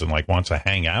fans and like wants to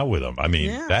hang out with them. I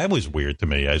mean, that was weird to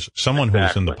me as someone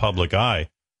who's in the public eye.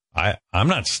 I'm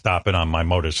not stopping on my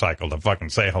motorcycle to fucking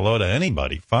say hello to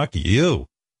anybody. Fuck you.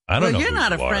 I don't know. You're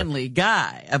not a friendly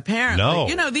guy, apparently. No.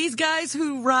 You know, these guys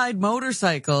who ride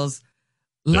motorcycles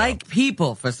like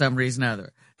people for some reason or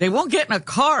other. They won't get in a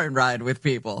car and ride with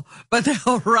people, but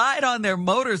they'll ride on their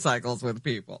motorcycles with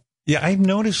people. Yeah, I've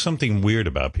noticed something weird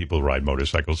about people who ride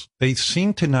motorcycles. They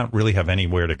seem to not really have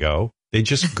anywhere to go. They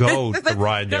just go to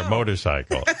ride their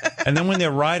motorcycle. And then when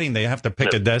they're riding, they have to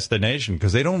pick a destination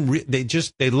because they don't,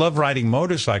 they love riding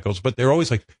motorcycles, but they're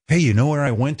always like, hey, you know where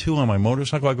I went to on my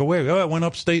motorcycle? I go, where? Oh, I went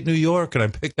upstate New York and I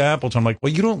picked apples. I'm like,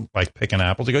 well, you don't like picking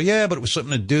apples. They go, yeah, but it was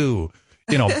something to do.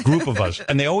 You know, group of us.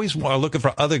 And they always are looking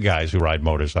for other guys who ride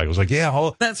motorcycles. Like,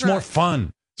 yeah, it's more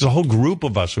fun. There's a whole group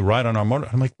of us who ride on our motor.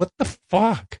 I'm like, what the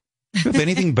fuck? Do you have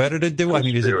anything better to do? I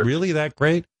mean, is it really that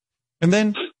great? And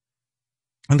then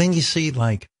you see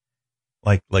like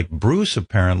Bruce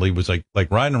apparently was like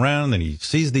riding around and he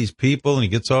sees these people and he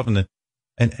ges off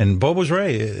and Bobo's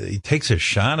right. He takes a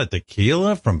shot at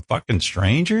tequila from fucking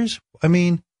strangers. I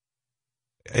mean,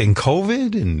 in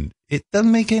COVID, and it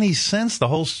doesn't make any sense, the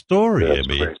whole story. That's I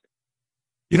mean, crazy.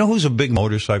 You know who's a big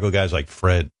motorcycle guy? Is like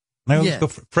Fred. And I always go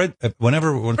for Fred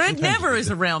Fred never is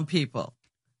around people.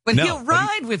 But he'll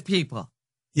ride with people.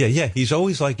 Yeah. He's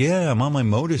always like, I'm on my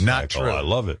motorcycle. Not true. I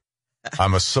love it.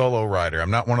 I'm a solo rider.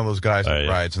 I'm not one of those guys that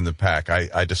rides in the pack.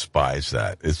 I despise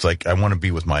that. It's like I want to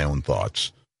be with my own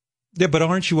thoughts. Yeah, but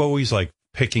aren't you always like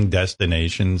picking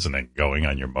destinations and then going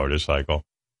on your motorcycle?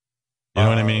 You know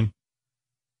what I mean?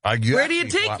 Where do you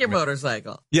take your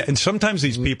motorcycle? Yeah, and sometimes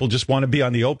these people just want to be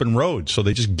on the open road, so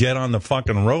they just get on the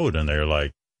fucking road and they're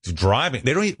like, driving.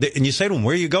 They don't. And you say to them,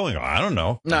 "Where are you going?" Oh, I don't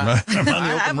know. No, I'm on the open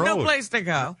I have road. no place to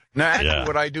go. No, actually,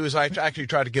 what I do is I actually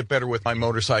try to get better with my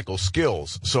motorcycle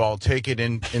skills. So I'll take it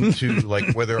into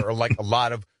like where there are like a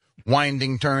lot of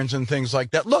winding turns and things like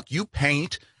that. Look, you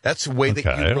paint. That's the way that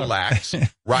you relax.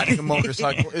 Riding a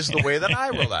motorcycle is the way that I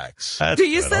relax. Do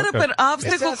you set up an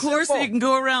obstacle course so you can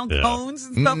go around cones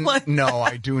and stuff like that? No,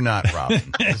 I do not,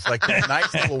 Robin. It's like a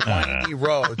nice little windy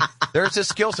road. There's a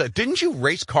skill set. Didn't you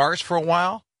race cars for a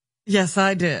while? Yes,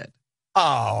 I did.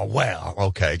 Oh, well,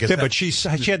 okay. Yeah, but she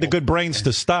had the good brains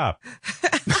to stop. I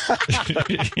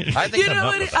think you know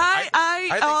what?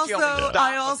 I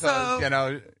also, you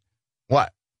know,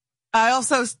 what? I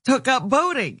also took up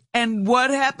boating. And what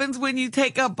happens when you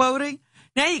take up boating?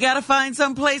 Now you got to find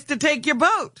some place to take your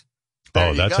boat.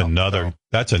 That's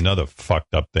another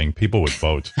fucked up thing. People with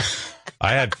boats.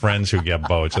 I had friends who get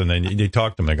boats, and then you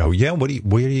talk to them. They go, "Yeah, where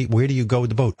do you go with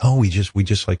the boat?" "Oh, we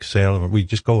just like sail. We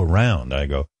just go around." I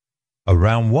go,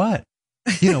 "Around what?"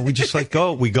 You know, we just like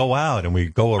we go out and we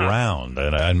go around.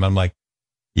 And I'm like,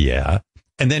 "Yeah."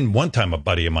 And then one time, a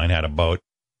buddy of mine had a boat,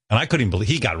 and I couldn't believe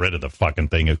he got rid of the fucking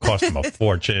thing. It cost him a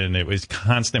fortune. It was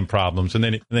constant problems. And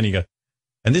then he got.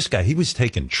 And this guy, he was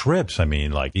taking trips. I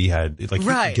mean, like he had, like,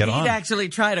 right. He could get on. He'd actually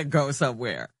try to go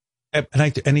somewhere.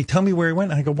 And he'd tell me where he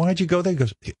went. And I go, why'd you go there? He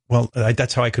goes, well,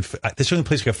 that's how I could, that's the only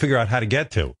place I could figure out how to get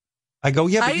to. I go,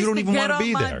 yeah, but you don't even want to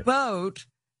be there. I used to get on my boat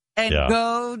and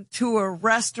go to a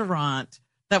restaurant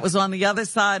that was on the other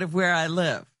side of where I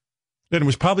live. Then it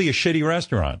was probably a shitty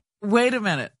restaurant. Wait a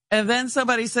minute. And then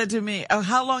somebody said to me, oh,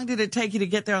 how long did it take you to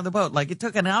get there on the boat? Like it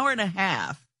took an hour and a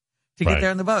half to get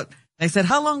there on the boat. They said,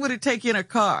 how long would it take you in a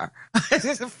car?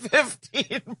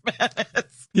 15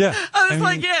 minutes. Yeah. I was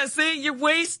like, yeah, see, you're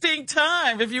wasting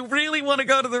time. If you really want to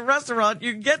go to the restaurant,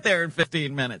 you can get there in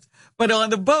 15 minutes. But on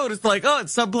the boat, it's like, oh,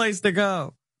 it's someplace to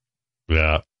go.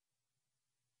 Yeah.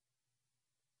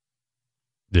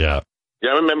 Yeah.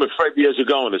 Yeah, I remember Fred years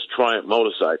ago on his Triumph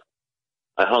motorcycle.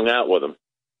 I hung out with him.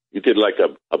 You did like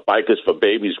a Bikers for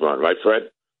Babies run, right, Fred?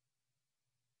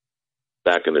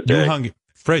 Back in the day.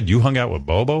 Fred, you hung out with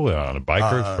Bobo on a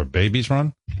Bikers for Babies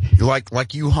run?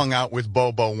 Like you hung out with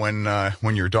Bobo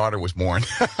when your daughter was born.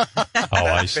 Oh,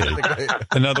 I see.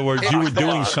 In other words, you were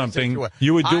doing something.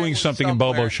 You were doing something, and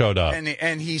Bobo showed up,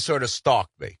 and he sort of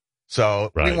stalked me.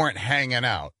 So we weren't hanging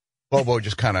out. Bobo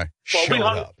just kind of showed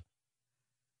up.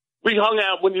 We hung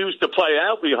out when you used to play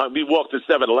out. We walked to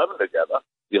 7-Eleven together.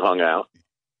 You hung out.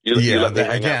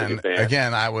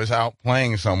 Again, I was out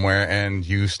playing somewhere and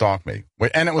you stalked me,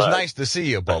 and it was nice to see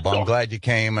you, Bobo. I'm glad you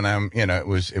came, and it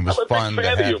was fun to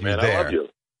have you there. I love you.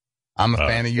 I'm a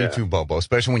fan of you too, Bobo,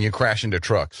 especially when you crash into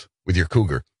trucks with your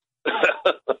Cougar.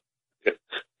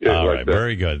 All right,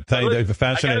 very good. Thank you.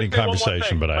 Fascinating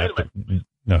conversation, but I have to.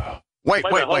 No. Wait.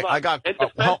 I got.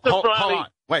 Hold on.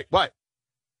 Wait, what?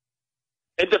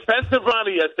 In defense of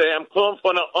Ronnie yesterday, I'm calling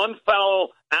for an unfoul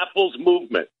Apples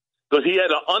movement. because he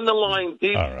had an underlying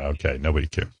deep. All right, okay, nobody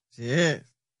cares. Yeah.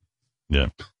 Yeah.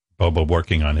 Bobo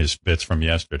working on his bits from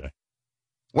yesterday.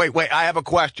 Wait, I have a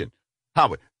question.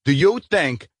 Howard, do you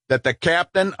think that the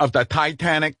captain of the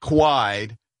Titanic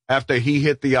cried after he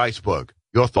hit the iceberg?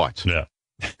 Your thoughts? Yeah.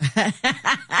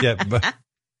 Yeah, but,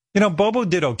 Bobo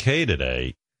did okay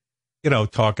today,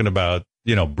 talking about,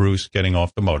 Bruce getting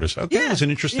off the motorcycle. Okay, it was an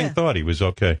interesting thought. He was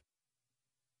okay.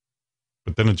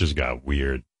 But then it just got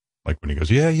weird. Like when he goes,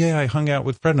 yeah, I hung out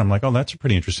with Fred. And I'm like, oh, that's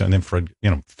pretty interesting. And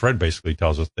then Fred basically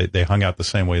tells us they hung out the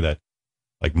same way that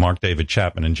like Mark David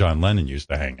Chapman and John Lennon used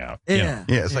to hang out. Yeah.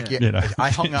 Yeah, it's like, I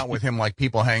hung out with him like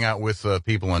people hang out with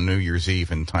people on New Year's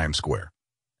Eve in Times Square.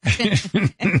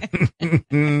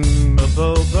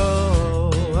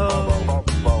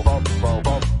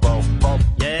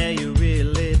 Yeah, you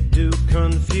really do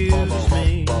confuse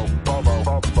me.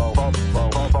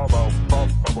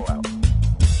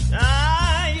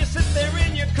 You sit there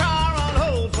in your car on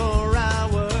hold for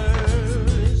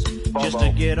hours just to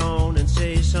get on and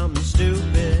say something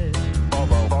stupid.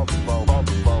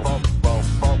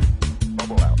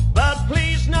 But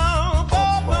please no,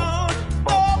 Bobo,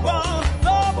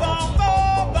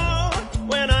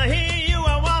 when I hear you,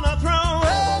 I wanna throw.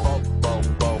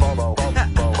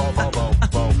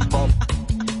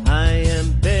 I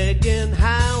am begging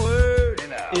Howard,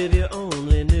 if you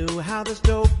only knew how this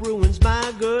dope ruins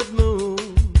my good mood.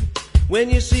 When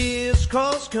you see his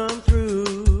calls come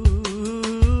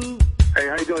through. Hey,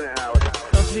 how you doing, Howard?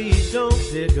 Please don't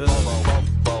pick up.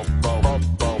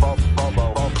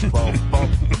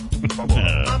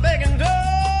 I'm begging,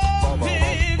 don't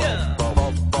pick up.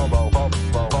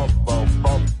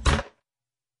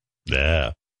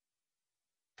 Yeah.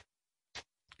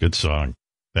 Good song.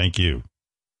 Thank you.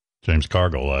 James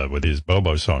Cargill with his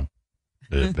Bobo song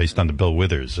based on the Bill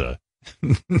Withers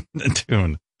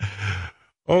tune.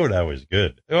 Oh, that was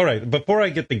good. All right. Before I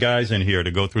get the guys in here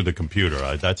to go through the computer,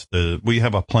 we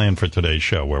have a plan for today's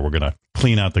show where we're going to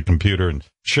clean out the computer and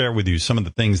share with you some of the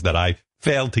things that I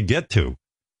failed to get to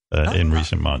in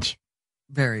recent months.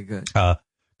 Very good. A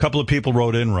couple of people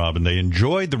wrote in, Rob, and they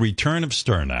enjoyed the return of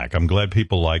Sternak. I'm glad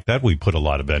people like that. We put a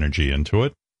lot of energy into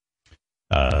it.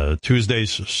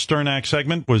 Tuesday's Sternak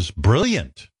segment was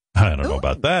brilliant. I don't know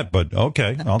about that, but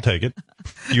okay, I'll take it.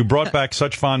 You brought back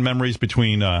such fond memories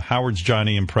between Howard's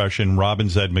Johnny impression,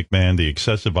 Robin's Ed McMahon, the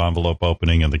excessive envelope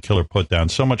opening, and the killer put down.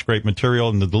 So much great material,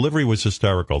 and the delivery was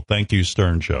hysterical. Thank you,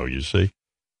 Stern Show, you see.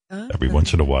 Every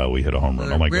once in a while, we hit a home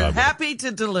run. Oh, my God. We're happy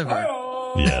to deliver.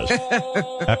 Yes.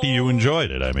 Happy you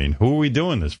enjoyed it. I mean, who are we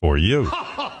doing this for? You.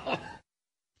 What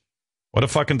a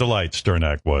fucking delight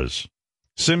Sternak was.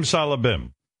 Sim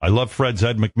Salabim. I love Fred's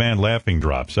Ed McMahon laughing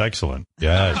drops. Excellent.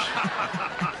 Yes.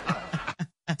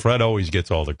 Fred always gets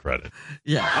all the credit.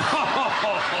 Yeah.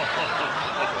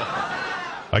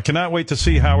 I cannot wait to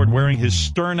see Howard wearing his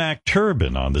Sternak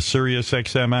turban on the Sirius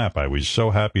XM app. I was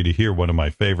so happy to hear one of my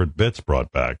favorite bits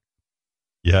brought back.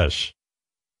 Yes.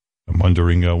 I'm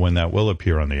wondering when that will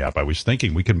appear on the app. I was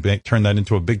thinking we can turn that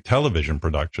into a big television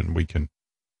production. We can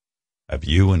have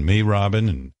you and me, Robin,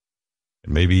 and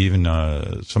maybe even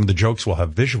some of the jokes will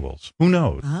have visuals. Who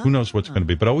knows? Who knows what's going to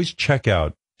be? But always check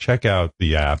out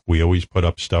the app. We always put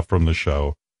up stuff from the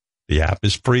show. The app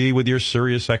is free with your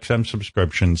Sirius XM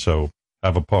subscription, so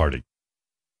have a party.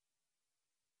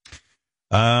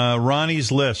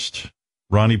 Ronnie's list.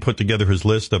 Ronnie put together his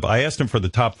list of. I asked him for the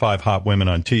top 5 hot women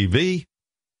on TV.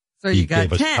 So you got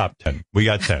gave 10. us top 10. We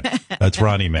got 10. That's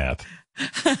Ronnie math.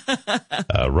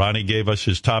 Ronnie gave us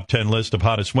his top 10 list of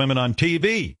hottest women on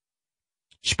TV.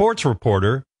 Sports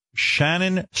reporter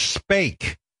Shannon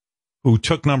Spake, who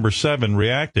took number 7,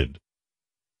 reacted.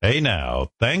 Hey now,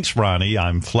 thanks, Ronnie.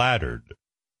 I'm flattered.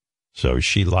 So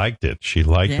she liked it. She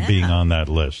liked being on that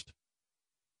list.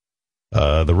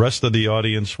 The rest of the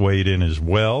audience weighed in as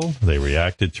well. They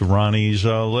reacted to Ronnie's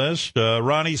list.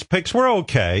 Ronnie's picks were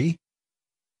okay,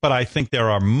 but I think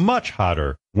there are much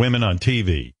hotter women on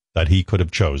TV that he could have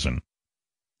chosen.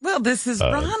 Well, this is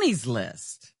Ronnie's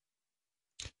list.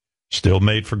 Still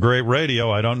made for great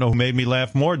radio. I don't know who made me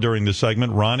laugh more during the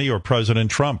segment, Ronnie or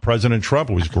President Trump. President Trump,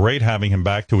 it was great having him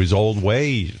back to his old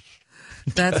ways.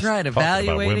 That's right,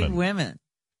 evaluating women.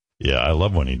 Yeah, I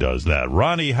love when he does that.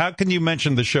 Ronnie, how can you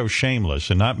mention the show Shameless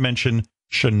and not mention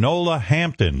Shanola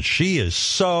Hampton? She is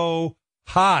so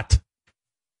hot.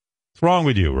 What's wrong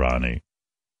with you, Ronnie?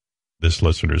 This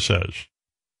listener says.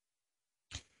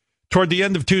 Toward the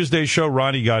end of Tuesday's show,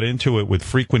 Ronnie got into it with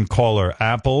frequent caller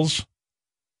Apples.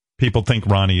 People think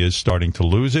Ronnie is starting to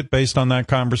lose it based on that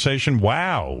conversation.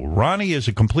 Wow, Ronnie is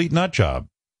a complete nut job.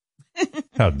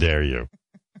 How dare you?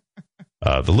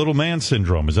 The little man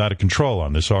syndrome is out of control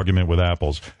on this argument with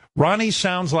Apples. Ronnie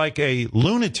sounds like a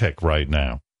lunatic right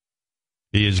now.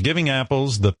 He is giving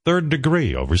Apples the third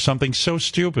degree over something so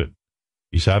stupid.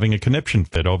 He's having a conniption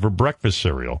fit over breakfast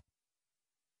cereal.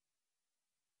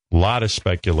 A lot of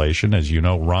speculation. As you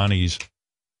know, Ronnie's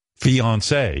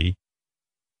fiancée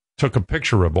took a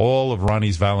picture of all of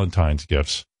Ronnie's Valentine's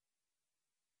gifts.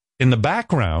 In the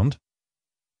background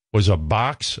was a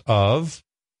box of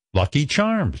Lucky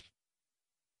Charms.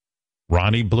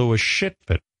 Ronnie blew a shit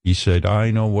fit. He said,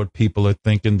 I know what people are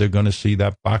thinking. They're going to see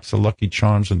that box of Lucky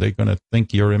Charms, and they're going to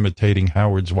think you're imitating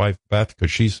Howard's wife, Beth,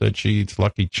 because she said she eats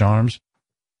Lucky Charms.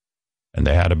 And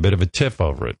they had a bit of a tiff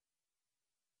over it.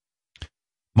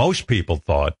 Most people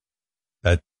thought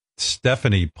that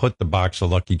Stephanie put the box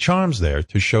of Lucky Charms there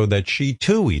to show that she,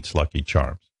 too, eats Lucky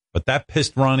Charms. But that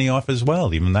pissed Ronnie off as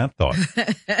well, even that thought.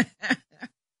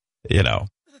 You know.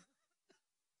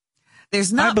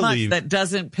 There's not much that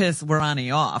doesn't piss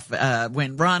Ronnie off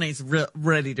when Ronnie's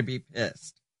ready to be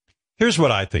pissed. Here's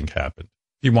what I think happened.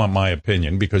 If you want my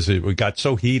opinion, because it got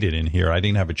so heated in here, I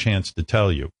didn't have a chance to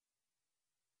tell you.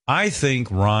 I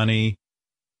think Ronnie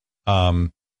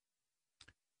blew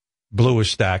a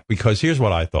stack because here's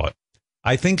what I thought.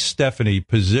 I think Stephanie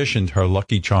positioned her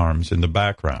Lucky Charms in the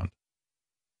background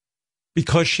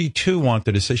because she, too,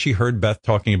 wanted to say she heard Beth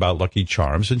talking about Lucky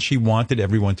Charms, and she wanted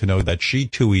everyone to know that she,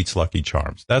 too, eats Lucky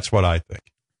Charms. That's what I think.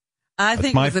 I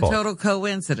think it was a total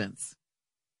coincidence.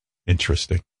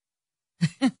 Interesting.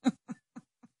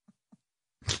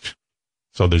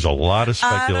 So there's a lot of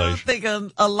speculation. I don't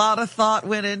think a lot of thought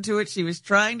went into it. She was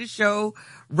trying to show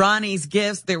Ronnie's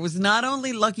gifts. There was not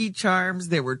only Lucky Charms,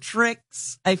 there were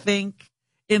tricks, I think,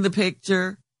 in the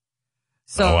picture.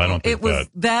 So I don't think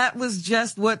that was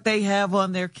just what they have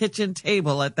on their kitchen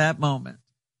table at that moment.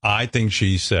 I think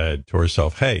she said to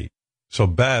herself, hey, so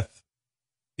Beth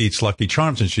eats Lucky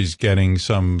Charms and she's getting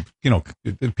some,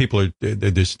 people are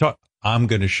just, I'm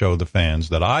going to show the fans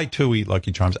that I too eat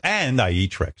Lucky Charms and I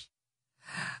eat tricks.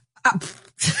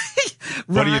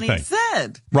 What do you think?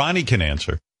 Said Ronnie can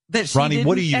answer. That she Ronnie, didn't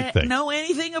what do you think? Know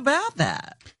anything about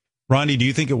that? Ronnie, do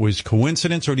you think it was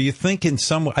coincidence, or do you think in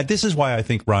some way? This is why I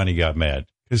think Ronnie got mad,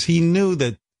 because he knew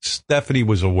that Stephanie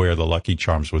was aware the Lucky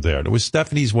Charms were there. It was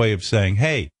Stephanie's way of saying,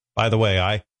 "Hey, by the way,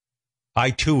 I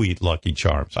too eat Lucky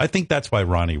Charms." I think that's why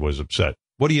Ronnie was upset.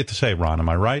 What do you have to say, Ron? Am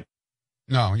I right?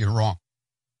 No, you're wrong.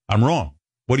 I'm wrong.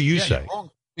 What do you say? You're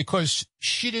wrong, because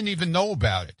she didn't even know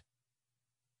about it.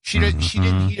 She didn't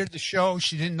hear the show.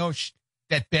 She didn't know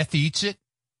that Beth eats it.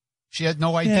 She had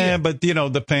no idea. Yeah, but,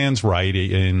 the fans write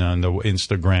in on the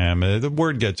Instagram. The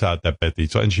word gets out that Beth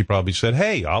eats it. And she probably said,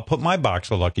 hey, I'll put my box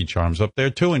of Lucky Charms up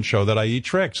there, too, and show that I eat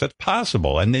tricks. That's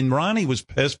possible. And then Ronnie was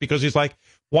pissed because he's like,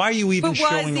 why are you even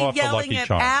showing off the Lucky Charms? But why is he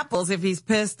yelling at Apples if he's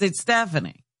pissed at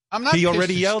Stephanie? I'm not. He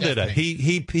already yelled at her.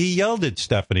 He yelled at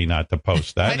Stephanie not to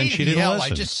post that, and she didn't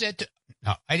listen. I just said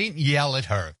no, I didn't yell at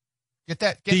her.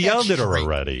 He yelled at her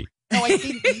already. No, I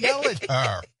didn't yell at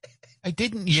her. I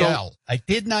didn't yell. I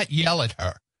did not yell at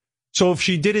her. So if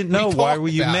she didn't know, why were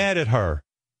you mad at her?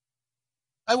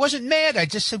 I wasn't mad. I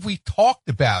just said we talked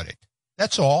about it.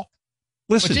 That's all.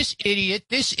 Listen, but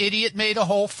this idiot made a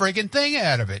whole friggin' thing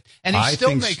out of it, and he's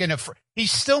still making a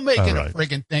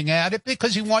friggin' thing out of it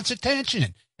because he wants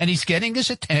attention, and he's getting his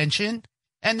attention,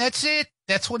 and that's it.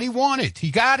 That's what he wanted.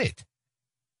 He got it.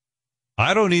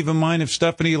 I don't even mind if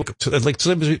Stephanie,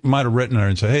 somebody might have written her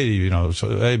and said,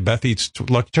 hey, Beth eats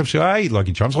Lucky Charms. I eat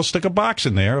Lucky Charms. I'll stick a box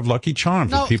in there of Lucky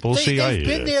Charms. No, and people see I eat it.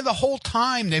 They've been there the whole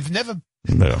time. They've never.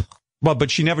 No. Well, but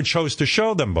she never chose to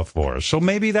show them before. So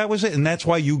maybe that was it. And that's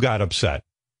why you got upset.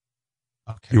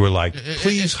 Okay. You were like,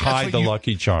 please hide the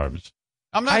Lucky Charms.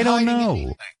 I'm not hiding anything.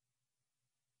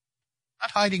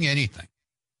 Not hiding anything.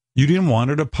 You didn't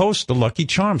want her to post the Lucky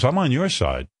Charms. I'm on your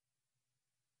side.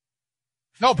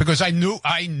 No, because I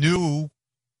knew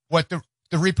what the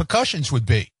repercussions would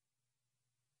be.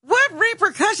 What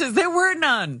repercussions? There were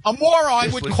none. A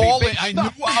moron would call it. I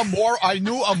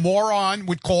knew a moron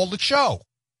would call the show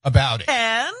about it.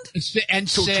 And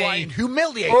so say, try and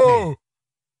humiliate me.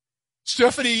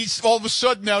 Stephanie eats, all of a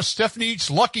sudden now Stephanie eats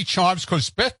Lucky Charms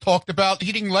because Beth talked about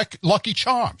eating Lucky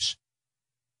Charms.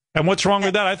 And what's wrong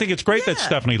with that? I think it's great that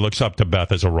Stephanie looks up to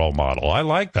Beth as a role model. I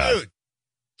like that. Dude,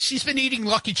 she's been eating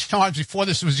Lucky Charms before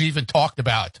this was even talked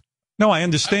about. No, I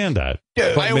understand that.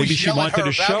 But maybe she wanted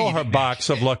to show her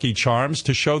box of Lucky Charms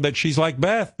to show that she's like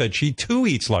Beth, that she too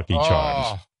eats Lucky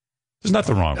Charms. There's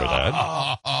nothing wrong with that.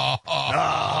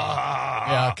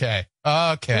 Yeah, okay.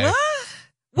 Okay.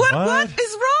 What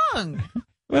is wrong?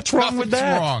 What's wrong with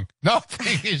that? Wrong.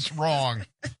 Nothing is wrong.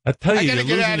 I tell you, you're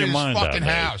losing your mind out of this fucking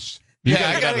out house. You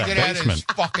I gotta get out of this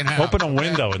fucking house. Open a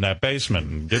window in that basement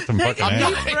and get some fucking I'm air.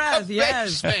 not in the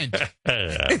basement.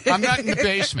 I'm not in the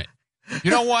basement.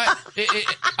 You know what?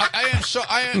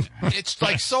 It's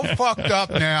like so fucked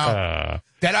up now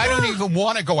that I don't even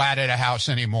want to go out of the house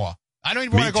anymore. I don't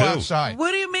even want to go outside. What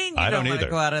do you mean you I don't want to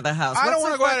go out of the house? I don't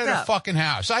want to go out of the fucking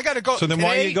house. I got to go. So then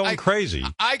why are you going crazy?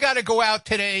 I got to go out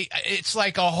today. It's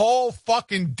like a whole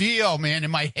fucking deal, man,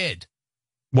 in my head.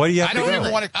 What do you have I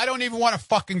don't even want to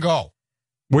fucking go.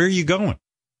 Where are you going?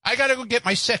 I got to go get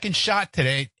my second shot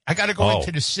today. I got to go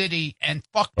into the city and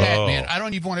fuck that, man. I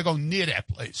don't even want to go near that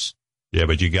place. Yeah,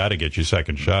 but you got to get your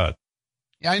second shot.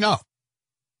 Yeah, I know.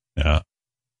 Yeah.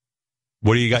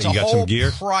 What do you got? You got some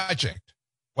gear? Project.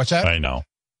 What's that? I know.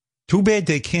 Too bad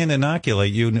they can't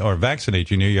inoculate you or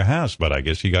vaccinate you near your house, but I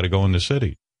guess you got to go in the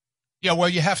city. Yeah, well,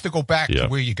 you have to go back to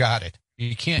where you got it.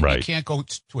 You can't. Right. You can't go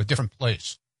to a different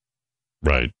place.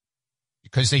 Right.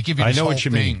 Because they give you this I know whole what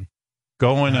you thing. mean.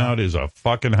 Going out is a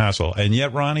fucking hassle. And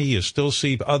yet, Ronnie, you still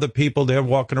see other people there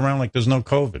walking around like there's no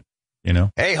COVID, you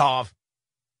know? Hey, Hov.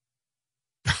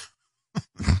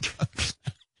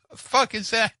 Fuck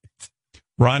is that?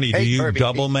 Ronnie, do you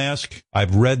double mask?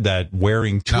 I've read that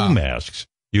wearing two masks.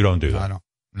 You don't do that? I don't.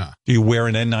 No. Do you wear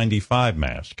an N95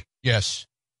 mask? Yes.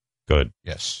 Good.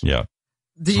 Yes. Yeah.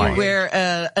 Do you wear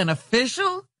an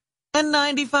official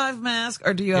N95 mask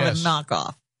or do you have a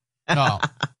knockoff? No.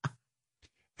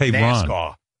 Hey, NASCAR.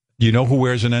 Ron, you know who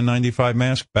wears an N95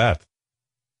 mask? Beth.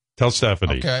 Tell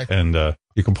Stephanie. Okay. And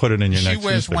you can put it in your next She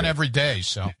wears Instagram. one every day,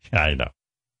 so. I know.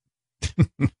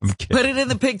 Put it in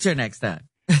the picture next time.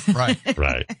 Right.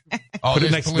 Right. Oh, put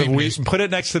it next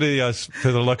to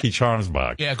the Lucky Charms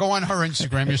box. Yeah, go on her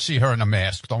Instagram. You'll see her in a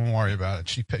mask. Don't worry about it.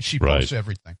 She posts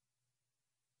everything.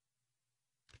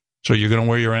 So you're going to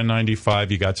wear your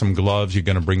N95. You got some gloves. You're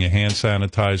going to bring your hand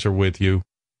sanitizer with you.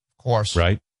 Of course.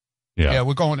 Right? Yeah. Yeah,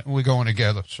 we're going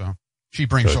together. So she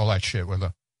brings all that shit with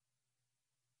her.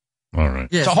 All right.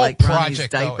 Yeah, it's a whole like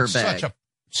project. Diaper It's bag.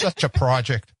 such a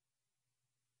project.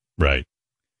 Right.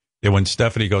 Yeah, when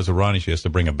Stephanie goes to Ronnie, she has to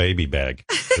bring a baby bag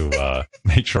to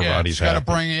make sure Ronnie's she's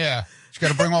happy. She's got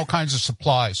to bring all kinds of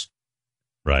supplies.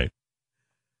 Right.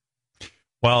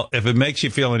 Well, if it makes you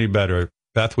feel any better,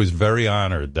 Beth was very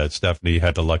honored that Stephanie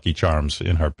had the Lucky Charms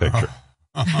in her picture.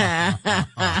 Okay.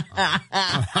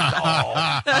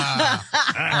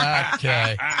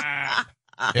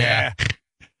 Yeah.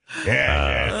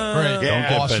 Yeah. Don't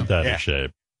get bent out of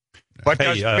shape. But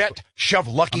does Bet shove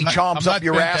Lucky Charms up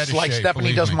your ass like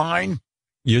Stephanie does mine?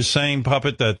 You're saying,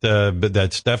 Puppet, that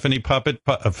Stephanie Puppet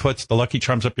puts the Lucky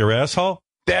Charms up your asshole?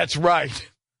 That's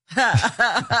right. Oh,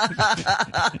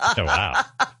 wow.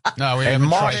 No, we and haven't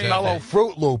tried marshmallow that.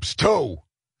 Fruit Loops, too.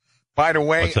 By the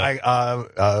way,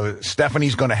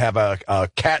 Stephanie's going to have a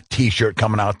cat T-shirt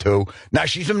coming out, too. Now,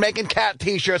 she's been making cat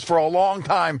T-shirts for a long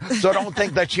time, so don't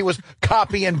think that she was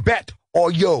copying Bet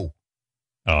or you.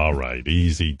 All right.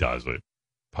 Easy does it,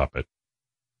 Puppet.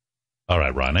 All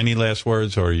right, Ron. Any last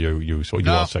words, or you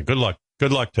all said? Good luck.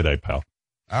 Good luck today, pal.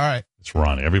 All right. It's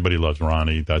Ronnie. Everybody loves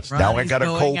Ronnie. Now I got to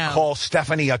call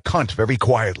Stephanie a cunt very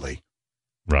quietly.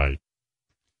 Right.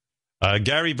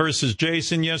 Gary versus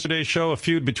Jason. Yesterday's show, a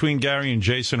feud between Gary and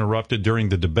Jason erupted during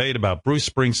the debate about Bruce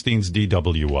Springsteen's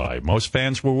DWI. Most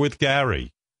fans were with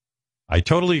Gary. I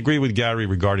totally agree with Gary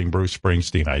regarding Bruce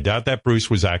Springsteen. I doubt that Bruce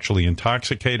was actually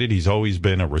intoxicated. He's always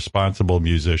been a responsible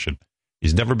musician.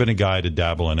 He's never been a guy to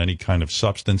dabble in any kind of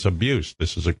substance abuse.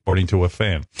 This is according to a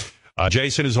fan.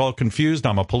 Jason is all confused.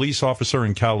 I'm a police officer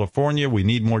in California. We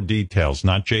need more details,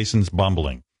 not Jason's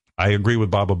bumbling. I agree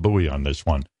with Baba Booey on this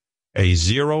one. A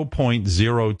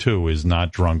 0.02 is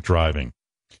not drunk driving.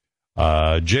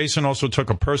 Jason also took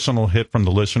a personal hit from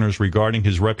the listeners regarding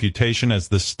his reputation as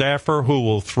the staffer who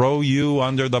will throw you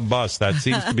under the bus. That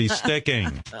seems to be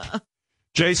sticking.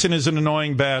 Jason is an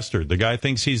annoying bastard. The guy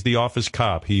thinks he's the office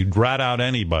cop. He'd rat out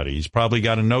anybody. He's probably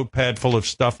got a notepad full of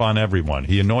stuff on everyone.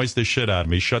 He annoys the shit out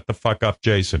of me. Shut the fuck up,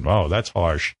 Jason. Oh, that's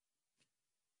harsh.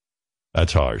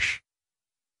 That's harsh.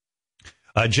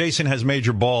 Jason has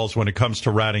major balls when it comes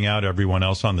to ratting out everyone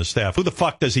else on the staff. Who the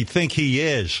fuck does he think he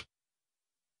is?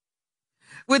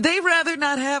 Would they rather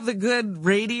not have the good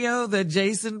radio that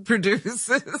Jason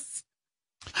produces?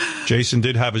 Jason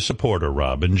did have a supporter,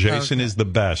 Rob, and Jason is the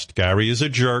best. Gary is a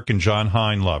jerk, and John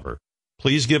Hine lover.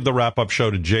 Please give the wrap-up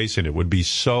show to Jason. It would be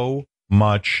so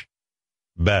much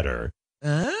better.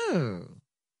 Oh.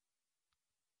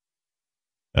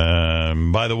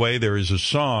 By the way, there is a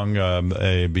song,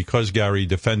 because Gary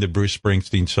defended Bruce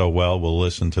Springsteen so well, we'll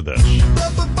listen to this.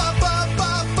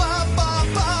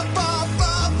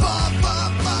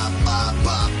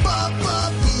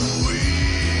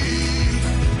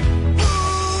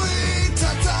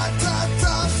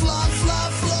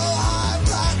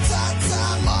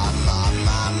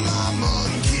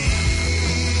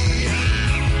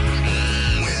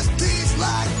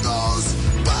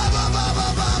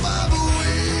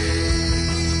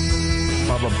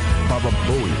 Baba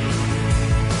Booey.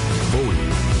 Booey.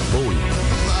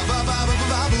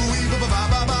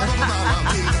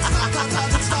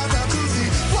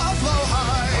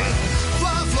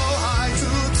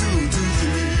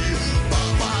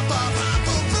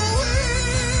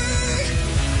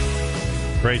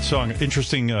 Great song.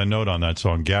 Interesting note on that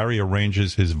song. Gary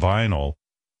arranges his vinyl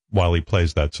while he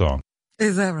plays that song.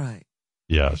 Is that right?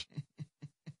 Yes.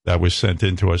 That was sent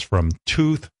in to us from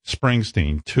Tooth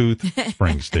Springsteen.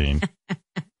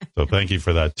 So thank you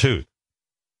for that, Tooth.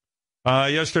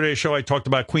 Yesterday's show, I talked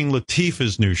about Queen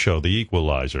Latifah's new show, The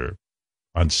Equalizer,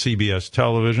 on CBS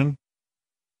television.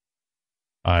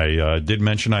 I did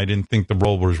mention I didn't think the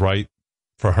role was right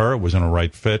for her. It wasn't a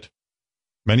right fit.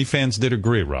 Many fans did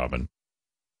agree, Robin.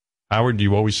 Howard,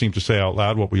 you always seem to say out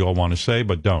loud what we all want to say,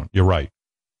 but don't. You're right.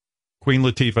 Queen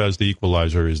Latifah as the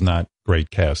Equalizer is not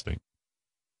great casting.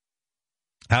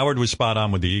 Howard was spot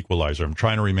on with the Equalizer. I'm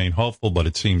trying to remain hopeful, but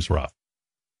it seems rough.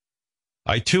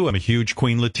 I, too, am a huge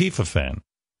Queen Latifah fan.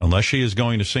 Unless she is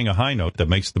going to sing a high note that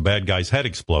makes the bad guy's head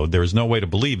explode, there is no way to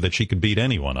believe that she could beat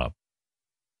anyone up.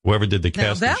 Whoever did the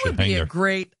casting that would be a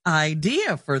great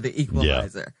idea for the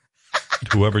Equalizer. Yeah.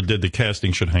 Whoever did the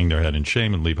casting should hang their head in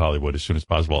shame and leave Hollywood as soon as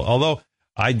possible. Although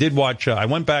I did watch, I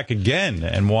went back again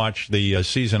and watched the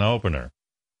season opener.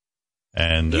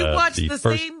 And you watched the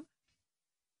same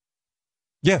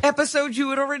episode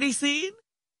you had already seen?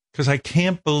 Because I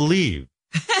can't believe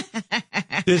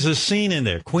there's a scene in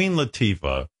there. Queen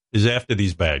Latifah is after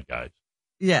these bad guys.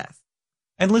 Yes.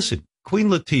 And listen, Queen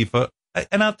Latifah,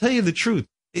 and I'll tell you the truth,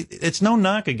 it's no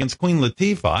knock against Queen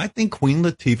Latifah. I think Queen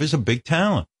Latifah is a big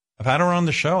talent. I've had her on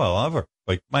the show. I love her.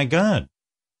 Like, my God.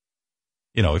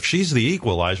 You know, if she's the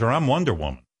Equalizer, I'm Wonder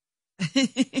Woman.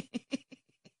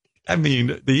 I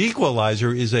mean, the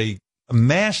Equalizer is a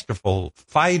masterful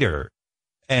fighter.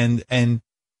 And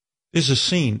there's a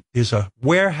scene, there's a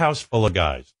warehouse full of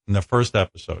guys in the first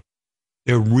episode.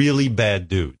 They're really bad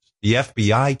dudes. The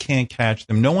FBI can't catch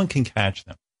them. No one can catch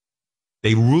them.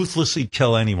 They ruthlessly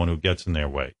kill anyone who gets in their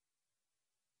way.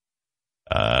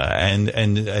 And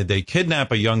they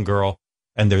kidnap a young girl,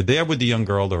 and they're there with the young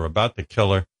girl. They're about to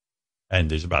kill her,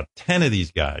 and there's about 10 of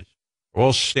these guys. They're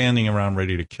all standing around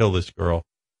ready to kill this girl.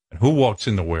 And who walks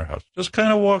in the warehouse? Just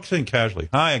kind of walks in casually.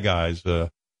 Hi, guys.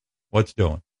 What's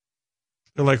doing?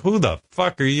 They're like, who the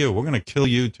fuck are you? We're going to kill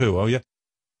you, too. Oh, yeah.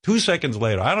 2 seconds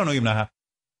later, I don't even know how.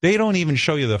 They don't even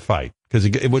show you the fight because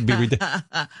it would be ridiculous.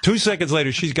 2 seconds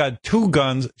later, she's got 2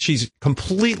 guns. She's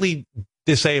completely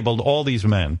disabled all these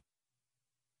men.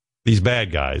 These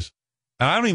bad guys. And I don't even